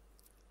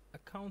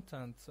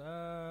 Accountant?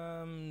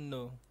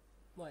 No.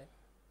 Why?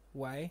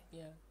 Why?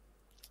 Yeah.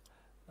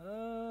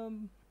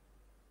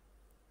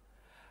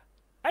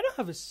 I don't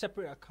have a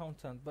separate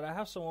accountant, but I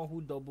have someone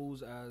who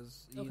doubles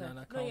as an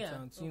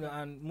accountant. You know,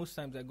 and most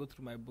times I go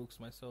through my books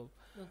myself.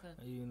 Okay.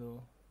 You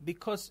know,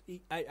 because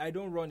I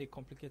don't run a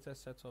complicated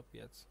setup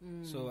yet,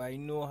 so I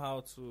know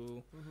how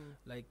to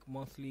like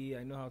monthly.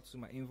 I know how to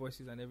my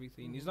invoices and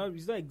everything. It's not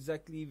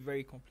exactly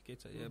very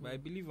complicated yet, but I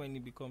believe when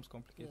it becomes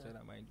complicated,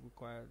 I might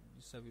require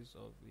the service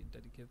of a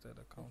dedicated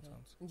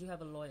accountant. And do you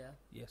have a lawyer?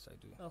 Yes, I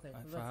do. Okay,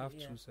 if I have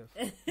to, self.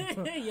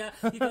 Yeah,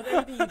 because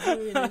everything you do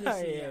in the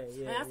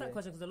industry. I asked that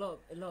question because a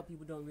lot of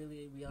people don't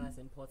really realize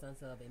the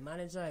importance of a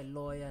manager, a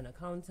lawyer, an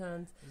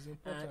accountant. It's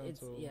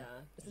important.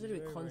 Especially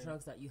with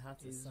contracts that you have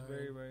to sign. It's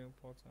very, very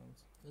important.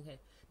 Okay.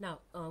 Now,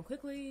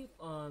 quickly,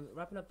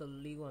 wrapping up the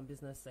legal and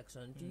business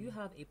section, do you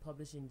have a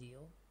publishing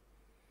deal?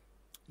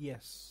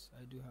 Yes,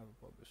 I do have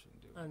a publishing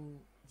deal. And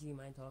do you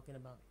mind talking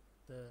about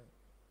the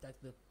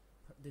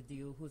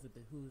deal? Who's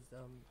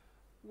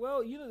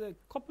Well, you know, there are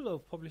a couple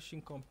of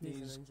publishing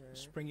companies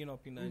springing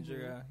up in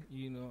Nigeria,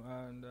 you know,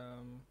 and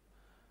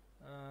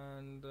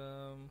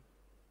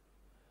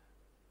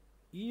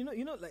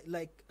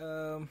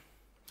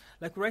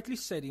like rightly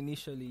said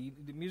initially,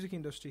 the music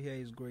industry here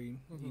is growing,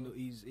 you know,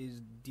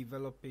 is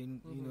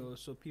developing, you know,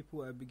 so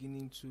people are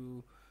beginning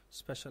to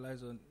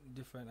specialize on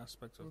different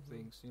aspects of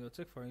things. You know,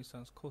 take for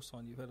instance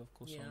Coson. You've heard of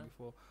Coson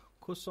before.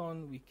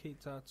 Coson, they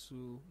cater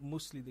to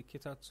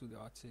the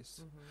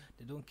artists.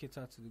 They don't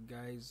cater to the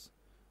guys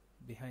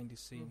behind the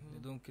scene. They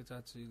don't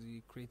cater to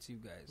the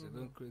creative guys. They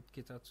don't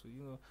cater to,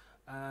 you know,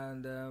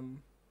 and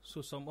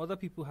so some other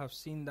people have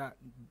seen that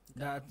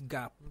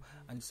gap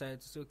and decided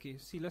to say, okay,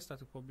 let's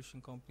start a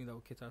publishing company that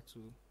will cater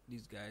to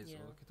these guys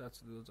or cater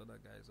to those other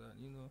guys,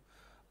 and you know,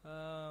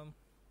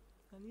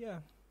 and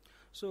yeah.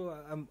 So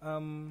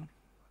I'm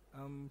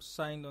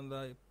signed on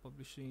that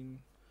publishing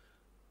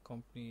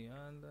company,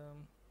 and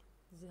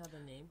does it have a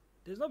name?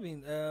 They've not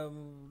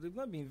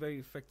been very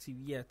effective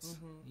yet,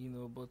 you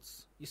know. But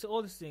you see,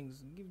 all these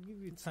things give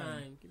you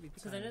time. Give it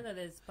because time. I know that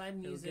there's 5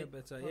 music. It'll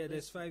get better. Yeah,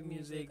 there's 5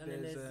 music.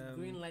 And there's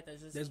Green Light that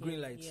just. There's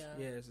Green Light. Yeah.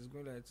 Yes, there's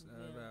Green Light.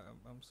 That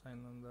I'm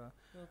signed on that.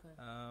 Okay.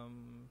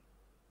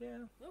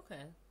 Yeah.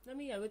 Okay. I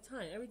mean, with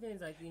time, everything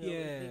is like, you know,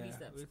 baby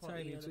steps. With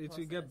time, it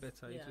will get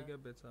better. It will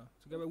get better.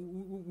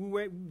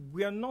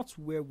 We are not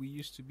where we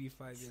used to be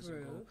 5 years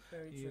ago.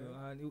 Very true.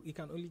 And it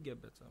can only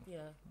get better.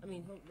 Yeah. I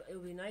mean, it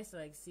would be nice to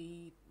like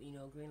see, you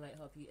know, Green Light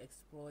help you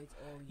exploit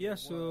all your work.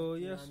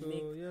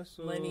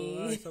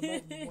 Money. It's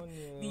about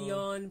money.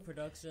 Beyond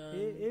production.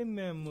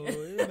 Amen,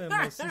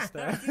 my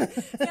sister.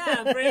 Yeah,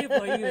 I'm praying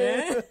for you,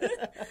 man.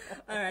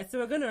 All right, so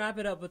we're going to wrap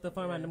it up with the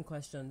fun random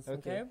questions,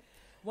 okay?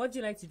 What do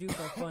you like to do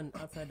for fun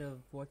outside of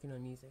working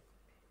on music?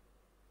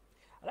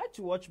 I like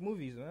to watch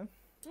movies, man.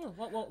 Oh,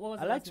 what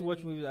was I like to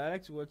watch movies. I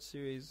like to watch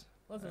series.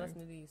 What's the last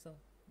movie you saw?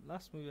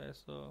 Last movie I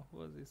saw,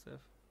 what was this?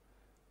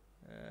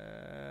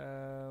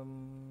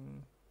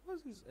 What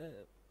was this?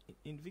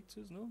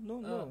 Invictus? No,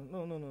 not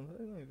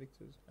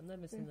Invictus. I'm not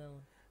missing that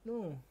one.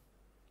 No.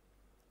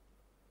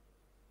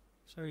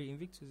 Sorry,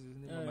 Invictus is the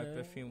name of my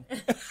perfume.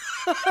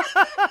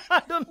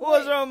 I don't know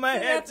what's wrong with my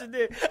head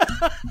today.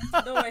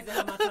 No worries, it's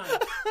Hamatan.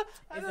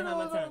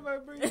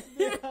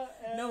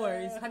 No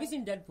worries. Have you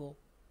seen Deadpool?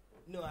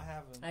 No, I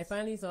haven't. I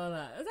finally saw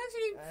that. It's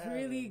actually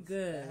really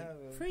good. I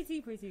haven't.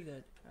 Pretty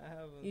good. I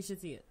haven't. You should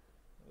see it.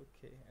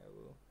 Okay, I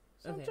will.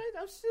 So Okay.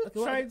 I'm still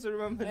trying to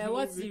remember.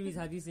 What movie. series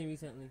have you seen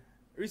recently?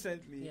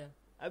 Recently? Yeah.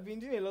 I've been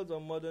doing a lot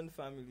of Modern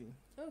Family.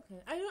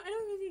 Okay. I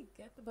don't really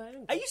get the, but I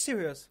don't. Are you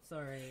serious?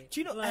 Sorry. Do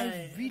you know,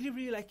 I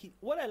really like it.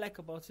 What I like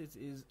about it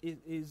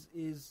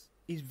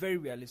is very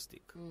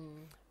realistic.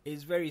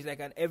 It's like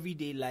an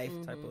everyday life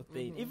type of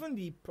thing. Even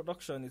the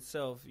production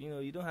itself,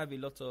 you don't have a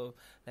lot of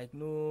like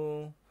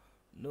no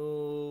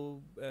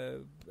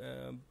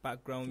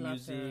background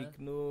music,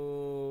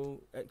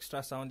 no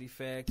extra sound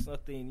effects,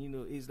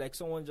 nothing. It's like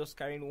someone just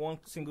carrying one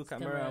single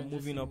camera and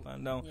moving up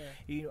and down.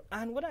 Yeah.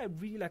 And what I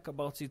really like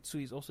about it too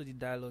is also the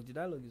dialogue. The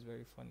dialogue is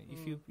very funny.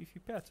 If you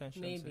pay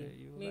attention to it,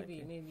 you like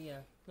it. Maybe,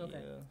 yeah.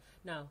 Okay. Yeah.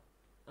 Now,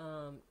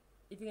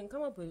 if you can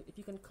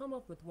come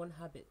up with one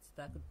habit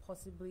that could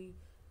possibly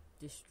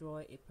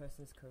destroy a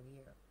person's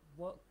career,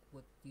 what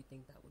would you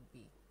think that would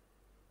be?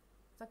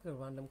 It's like a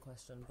random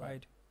question.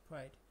 Pride.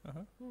 Pride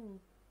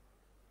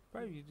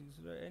you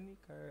destroy any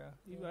career.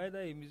 You're either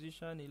a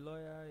musician, a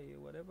lawyer,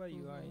 whatever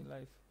you are in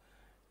life.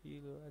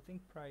 I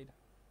think pride.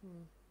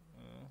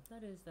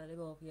 That is that.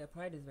 Well, yeah,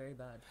 pride is very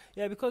bad.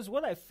 Yeah, because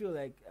what I feel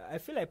like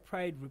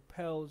pride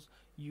repels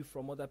you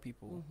from other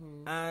people,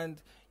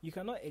 and you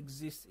cannot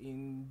exist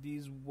in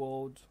this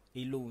world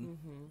alone.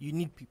 You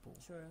need people.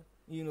 Sure.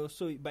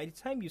 So by the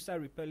time you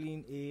start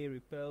repelling A,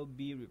 repel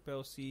B,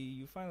 repel C,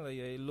 you find that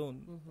you're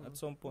alone at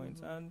some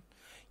point. And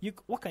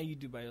what can you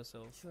do by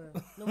yourself? Sure.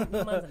 No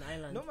man's an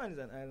island. No man is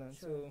an island.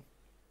 Sure. So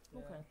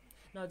okay.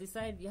 Now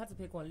decide. You have to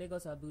pick one: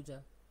 Lagos or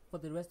Abuja for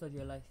the rest of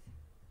your life.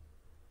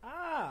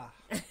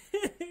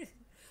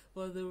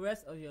 For the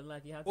rest of your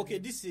life, you have to. Okay,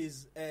 this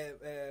is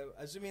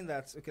assuming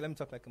that. Okay, let me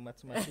talk like a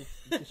mathematician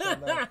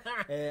now.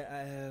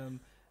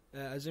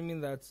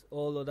 Assuming that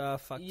all other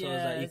factors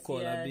are equal,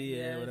 whatever.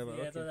 Yes,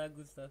 Okay. all that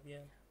good stuff.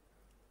 Yeah.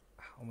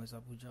 Almost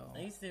Abuja. Are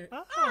you serious?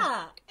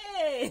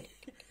 Hey.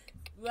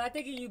 We are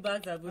taking you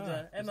back to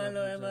Abuja.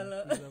 Emalo.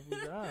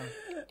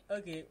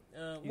 Okay.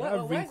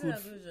 Why is it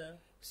Abuja?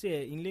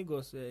 See, in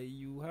Lagos,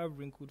 you have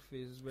wrinkled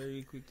face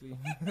very quickly.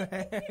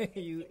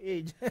 You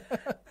age. I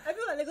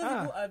feel like Lagos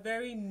people are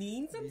very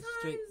mean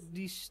sometimes.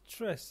 The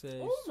stress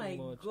is oh my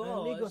so much.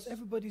 gosh. Lagos,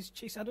 everybody's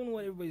chasing. I don't know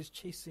what everybody's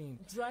chasing.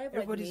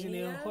 Everybody's in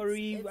a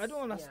hurry. I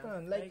don't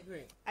understand. Yeah, I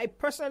agree. I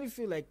personally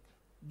feel like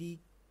the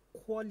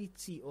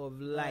quality of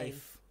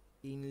life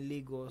in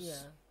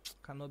Lagos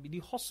cannot be. The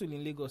hustle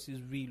in Lagos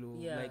is real.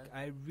 Like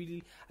I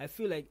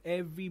feel like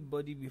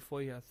everybody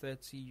before you're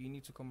 30, you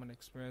need to come and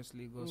experience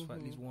Lagos for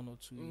at least 1 or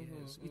 2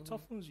 years. It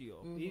toughens you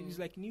up. It's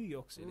like New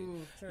York City,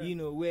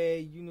 sure. Where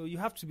you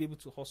have to be able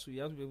to hustle.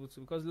 You have to be able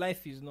to, because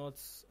life is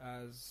not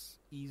as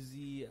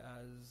easy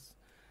as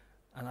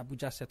an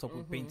Abuja setup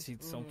would paint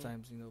it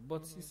sometimes.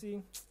 But you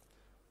see,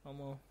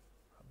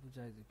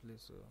 Abuja is the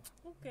place. So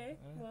okay,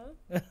 well,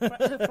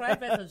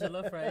 fried rice or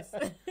jollof rice?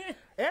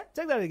 Yeah,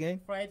 take that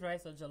again. Fried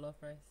rice or jollof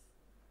rice?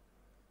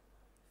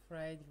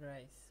 Fried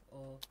rice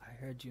or... I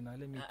heard you now.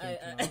 Let me think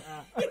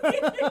now.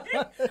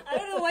 I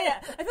don't know why.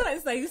 I feel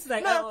like this is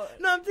like... No,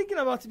 I'm thinking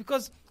about it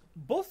because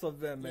both of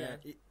them...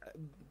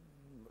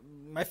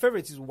 my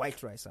favorite is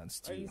white rice and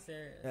stew. Are you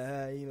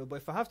serious? But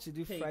if I have to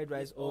do fried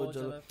rice or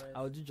jollof rice,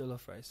 I'll do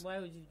jollof rice. Why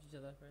would you do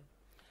jollof rice?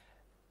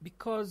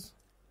 Because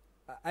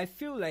I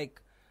feel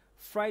like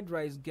fried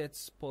rice gets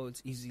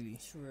spoiled easily.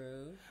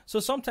 True. So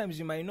sometimes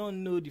you might not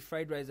know the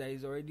fried rice that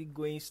is already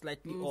going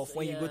slightly off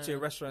when you go to a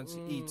restaurant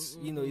to eat.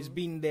 It's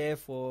been there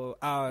for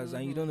hours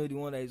and you don't know the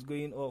one that is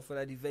going off, or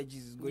that the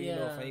veggies is going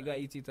off, and you gotta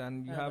eat it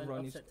and you have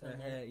run it.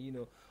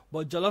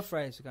 But jollof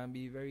rice can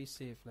be very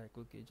safe. Like,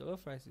 okay,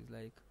 jollof rice is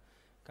like,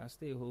 can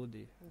stay a whole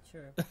day.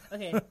 Sure.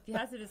 Okay, you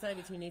have to decide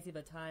between native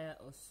attire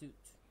or suit.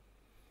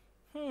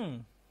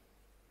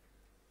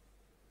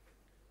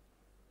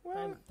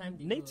 Well, time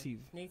native.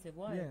 Native,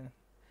 why?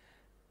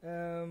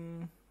 Yeah.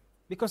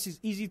 Because it's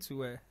easy to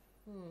wear.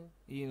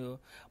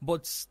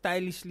 But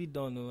stylishly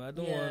done. I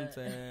don't want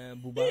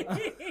buba.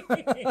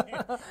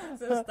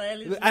 So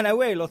stylish. And I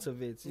wear a lot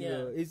of it.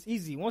 It's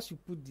easy. Once you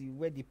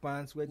wear the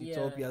pants, wear the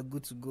top, you are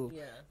good to go.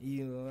 Yeah.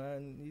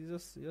 And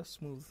it's just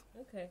smooth.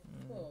 Okay.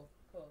 Cool.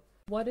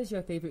 What is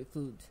your favorite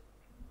food?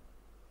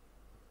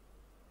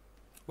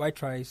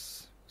 White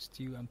rice,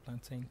 stew, and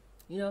plantain.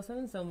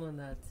 Someone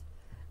that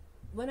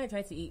when I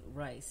try to eat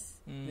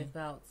rice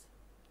without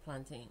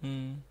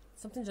plantain,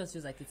 something just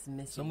feels like it's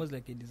missing. It's almost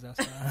like a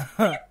disaster.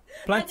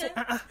 Plantain.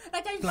 I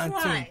plantain.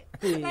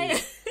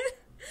 Try.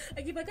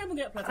 Like if I can't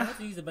get plantain, I have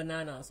to use a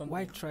banana or something.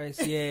 White rice,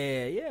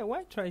 yeah.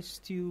 White rice,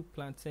 stew,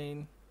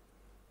 plantain.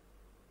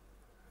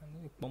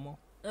 And pomo.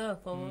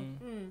 Pomo.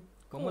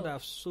 Pomo that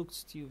have soaked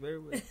stew very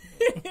well. So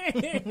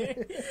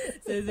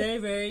it's very,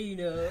 very,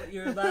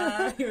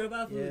 Yoruba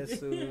food. Yes.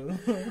 So.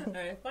 All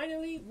right.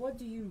 Finally, what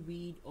do you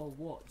read or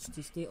watch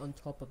to stay on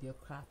top of your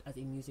craft as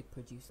a music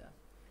producer?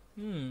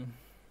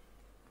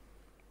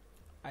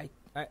 I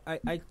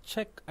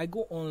check. I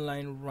go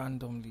online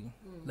randomly.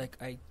 Like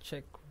I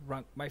check.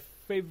 My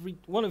favorite.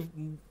 One of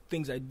the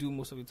things I do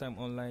most of the time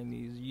online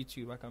is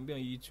YouTube. I can be on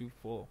YouTube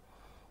for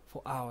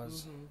for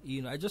hours.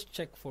 I just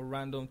check for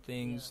random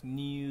things,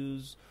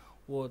 news,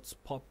 what's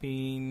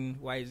popping,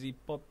 why is it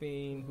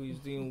popping, who is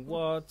doing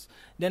what.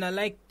 Then I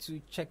like to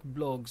check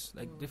blogs,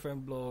 like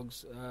different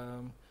blogs,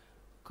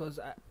 because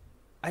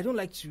I don't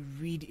like to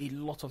read a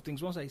lot of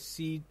things. Once I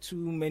see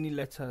too many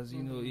letters,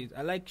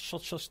 I like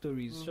short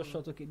stories.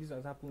 Short, okay, this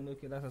has happened,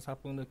 okay, that has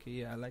happened, okay,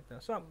 yeah, I like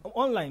that. So I'm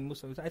online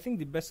most of it. I think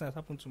the best thing that's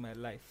happened to my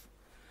life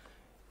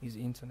is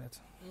the internet.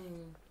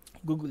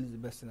 Google is the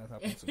best thing that's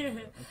happened to me.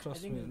 And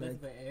trust me,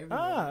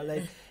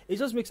 it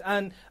just makes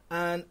and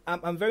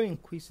I'm very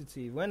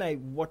inquisitive. When I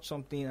watch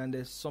something and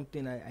there's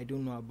something I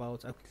don't know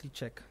about, I quickly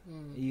check.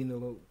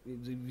 If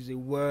it's a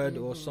word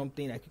or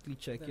something, I quickly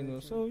check.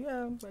 So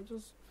yeah, I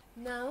just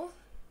now.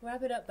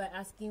 Wrap it up by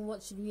asking,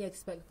 what should we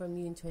expect from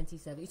you in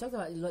 2027? You talked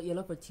about your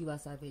love for Tiwa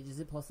Savage.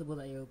 Is it possible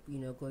that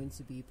you're going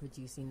to be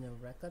producing a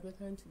record with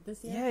her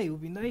this year? Yeah, it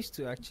would be nice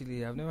to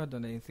actually. I've never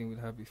done anything with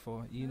her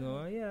before.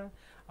 Yeah,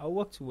 I'll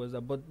work towards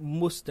that. But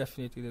most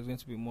definitely, there's going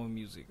to be more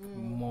music,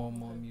 more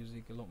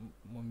music, a lot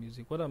more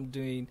music. What I'm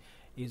doing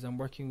is I'm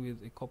working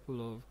with a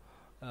couple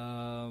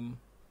of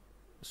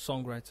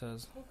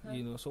songwriters.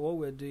 So what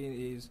we're doing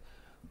is,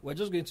 we're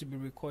just going to be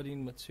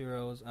recording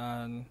materials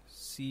and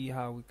see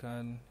how we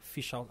can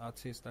fish out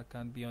artists that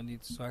can be on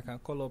it. So I can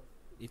call up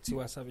a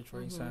Tiwa Savage,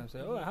 for instance,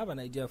 and say, I have an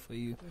idea for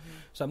you.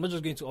 So I'm not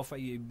just going to offer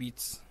you a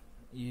beat.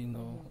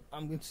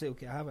 I'm going to say,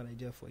 okay, I have an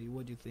idea for you.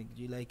 What do you think?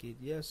 Do you like it?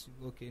 Yes.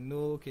 Okay.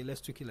 No. Okay. Let's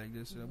tweak it like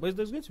this. But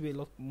there's going to be a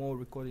lot more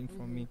recording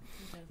from me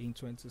in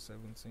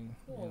 2017.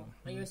 Cool.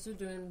 And you're still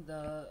doing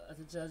as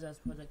a judge as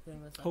Project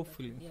Famous.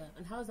 Hopefully. Yeah.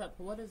 And how's that?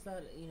 What is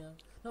that?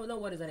 No.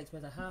 What is that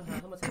experience? How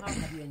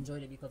have you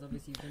enjoyed it? Because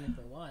obviously you've been in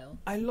for a while.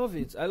 I love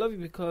it.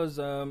 because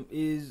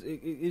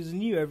it's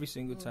new every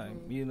single time.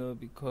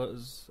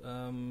 Because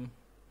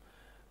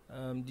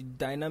the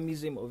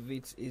dynamism of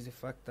it is the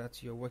fact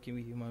that you're working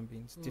with human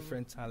beings,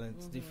 different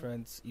talents,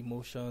 different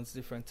emotions,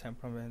 different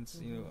temperaments,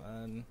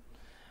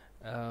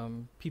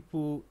 and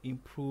people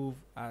improve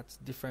at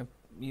different,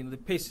 the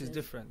pace is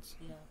different.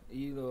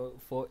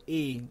 For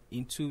A,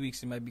 in 2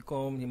 weeks, he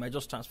might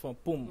just transform,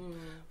 boom.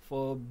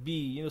 For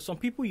B, some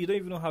people, you don't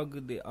even know how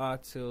good they are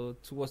till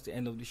towards the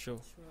end of the show.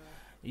 Sure.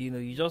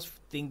 You just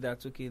think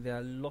that, okay, they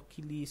are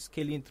luckily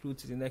scaling through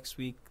to the next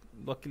week,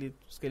 by the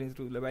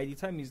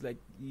time it's like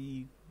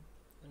the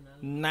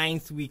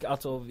 9th week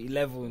out of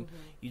 11,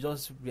 you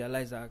just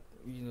realize that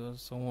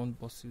someone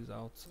busts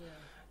out,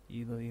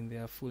 in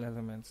their full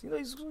elements.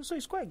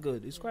 It's quite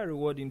good. It's quite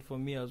rewarding for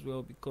me as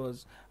well,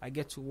 because I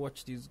get to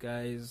watch these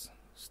guys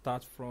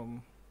start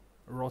from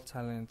raw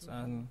talent,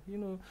 and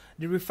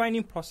the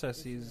refining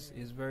process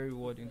is very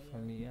rewarding for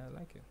me. Yeah, I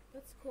like it.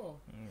 That's cool.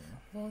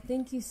 Well,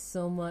 thank you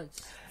so much.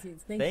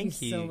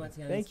 Thank you so much.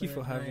 Thank you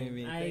for having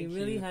me. I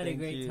really had a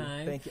great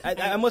time. Thank you.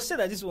 I must say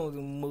that this is one of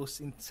the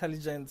most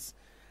intelligent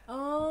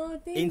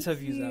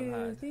interviews I've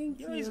had. Thank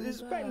you.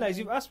 It's quite nice.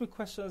 You've asked me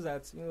questions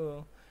that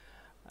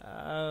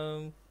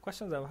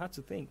questions I've had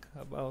to think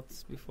about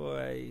before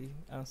I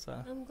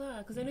answer. I'm glad,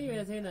 because I know you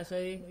were saying that,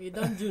 Shay. You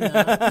don't do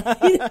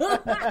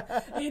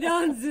now. You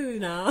don't do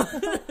now.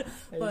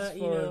 But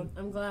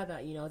I'm glad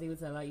that I was able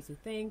to allow you to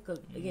think. Cause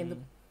again, the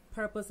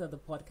purpose of the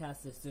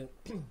podcast is to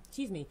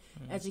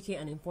educate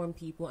and inform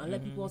people, and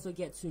let people also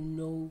get to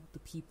know the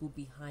people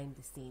behind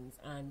the scenes.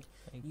 And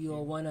you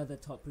are one of the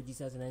top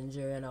producers in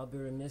Nigeria, and I'll be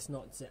remiss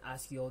not to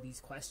ask you all these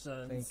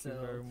questions. Thank you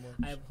very much.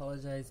 I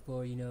apologize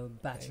for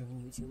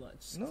battering you too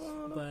much. No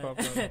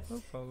problem.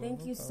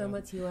 Thank you so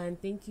much, Tiwa, and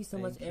thank you so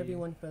much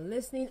everyone for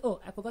listening. Oh,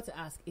 I forgot to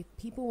ask, if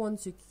people want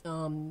to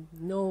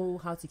know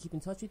how to keep in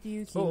touch with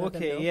you, can you let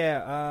them know?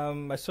 Yeah.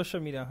 My social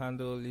media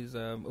handle is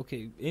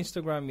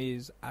Instagram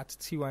is at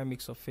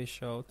Teey-Mix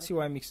official.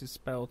 Teey-Mix is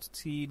spelled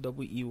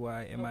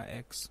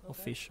Teey-Mix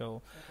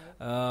official.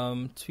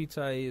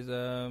 Twitter is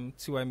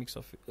Teey-Mix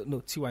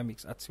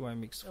Teey-Mix at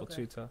Teey-Mix for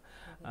Twitter.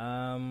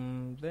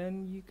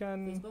 Then you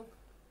can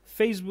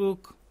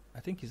Facebook. I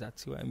think it's at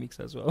Teey-Mix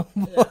as well.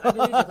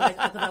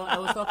 I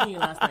was talking to you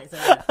last night. So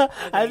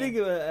I think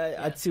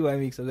at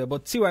Teey-Mix as well.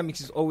 But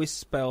Teey-Mix is always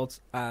spelled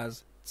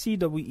as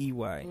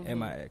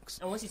Teey-Mix.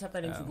 And once you type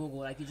that into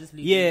Google, you just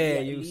leave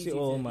you see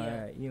all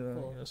my,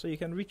 cool. So you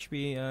can reach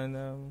me, and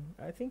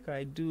I think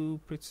I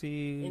do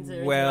pretty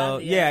well.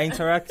 I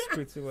interact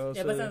pretty well.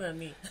 Yeah, so, better than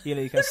me.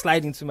 You can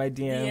slide into my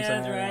DMs.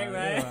 Yeah,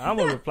 right. I'm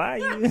gonna reply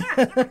you.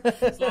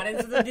 Slide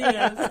into the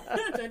DMs.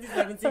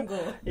 2017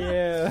 goal.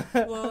 Yeah.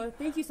 Well,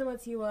 thank you so much,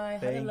 Tiwa.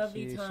 Had a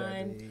lovely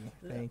time.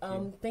 Thank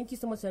you. Thank you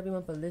so much,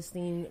 everyone, for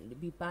listening.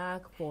 Be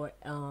back for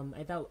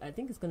I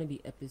think it's gonna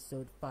be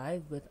episode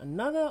 5 with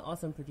another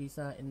awesome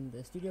producer in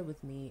the studio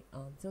with me.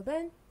 Till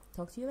then,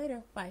 talk to you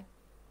later. Bye.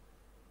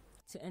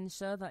 To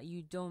ensure that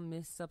you don't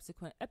miss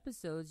subsequent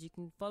episodes, you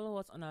can follow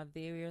us on our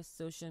various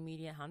social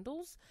media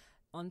handles.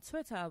 On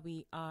Twitter,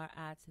 we are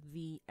at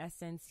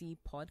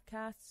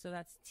TheSNCPodcast. So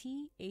that's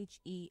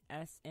TheSNC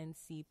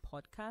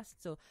Podcast.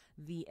 So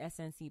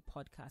TheSNC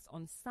Podcast.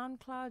 On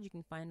SoundCloud, you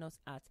can find us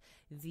at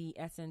the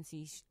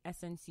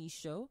SNC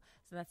Show.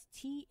 So that's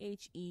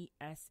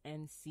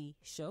TheSNC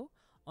Show.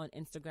 On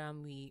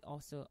Instagram, we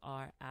also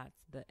are at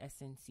the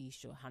SNC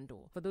Show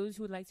handle. For those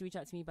who would like to reach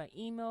out to me by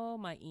email,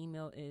 my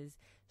email is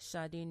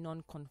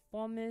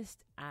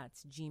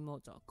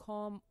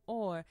shadenonconformist@gmail.com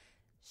or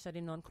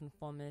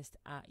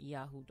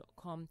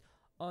shadenonconformist@yahoo.com.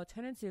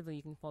 Alternatively,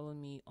 you can follow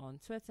me on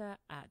Twitter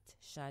at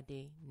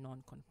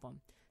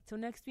shadenonconform. Till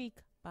next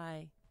week,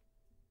 bye.